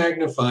out a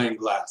magnifying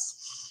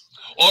glass.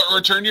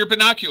 Or turn your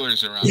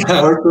binoculars around.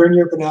 Yeah, or turn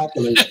your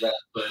binoculars back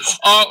first.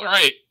 All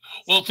right.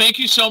 Well, thank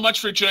you so much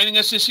for joining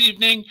us this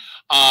evening.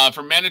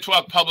 From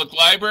Manitowoc Public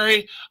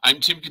Library, I'm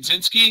Tim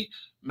Kaczynski.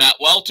 Matt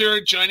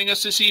Welter joining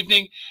us this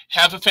evening.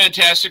 Have a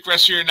fantastic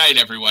rest of your night,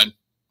 everyone.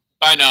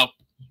 Bye now.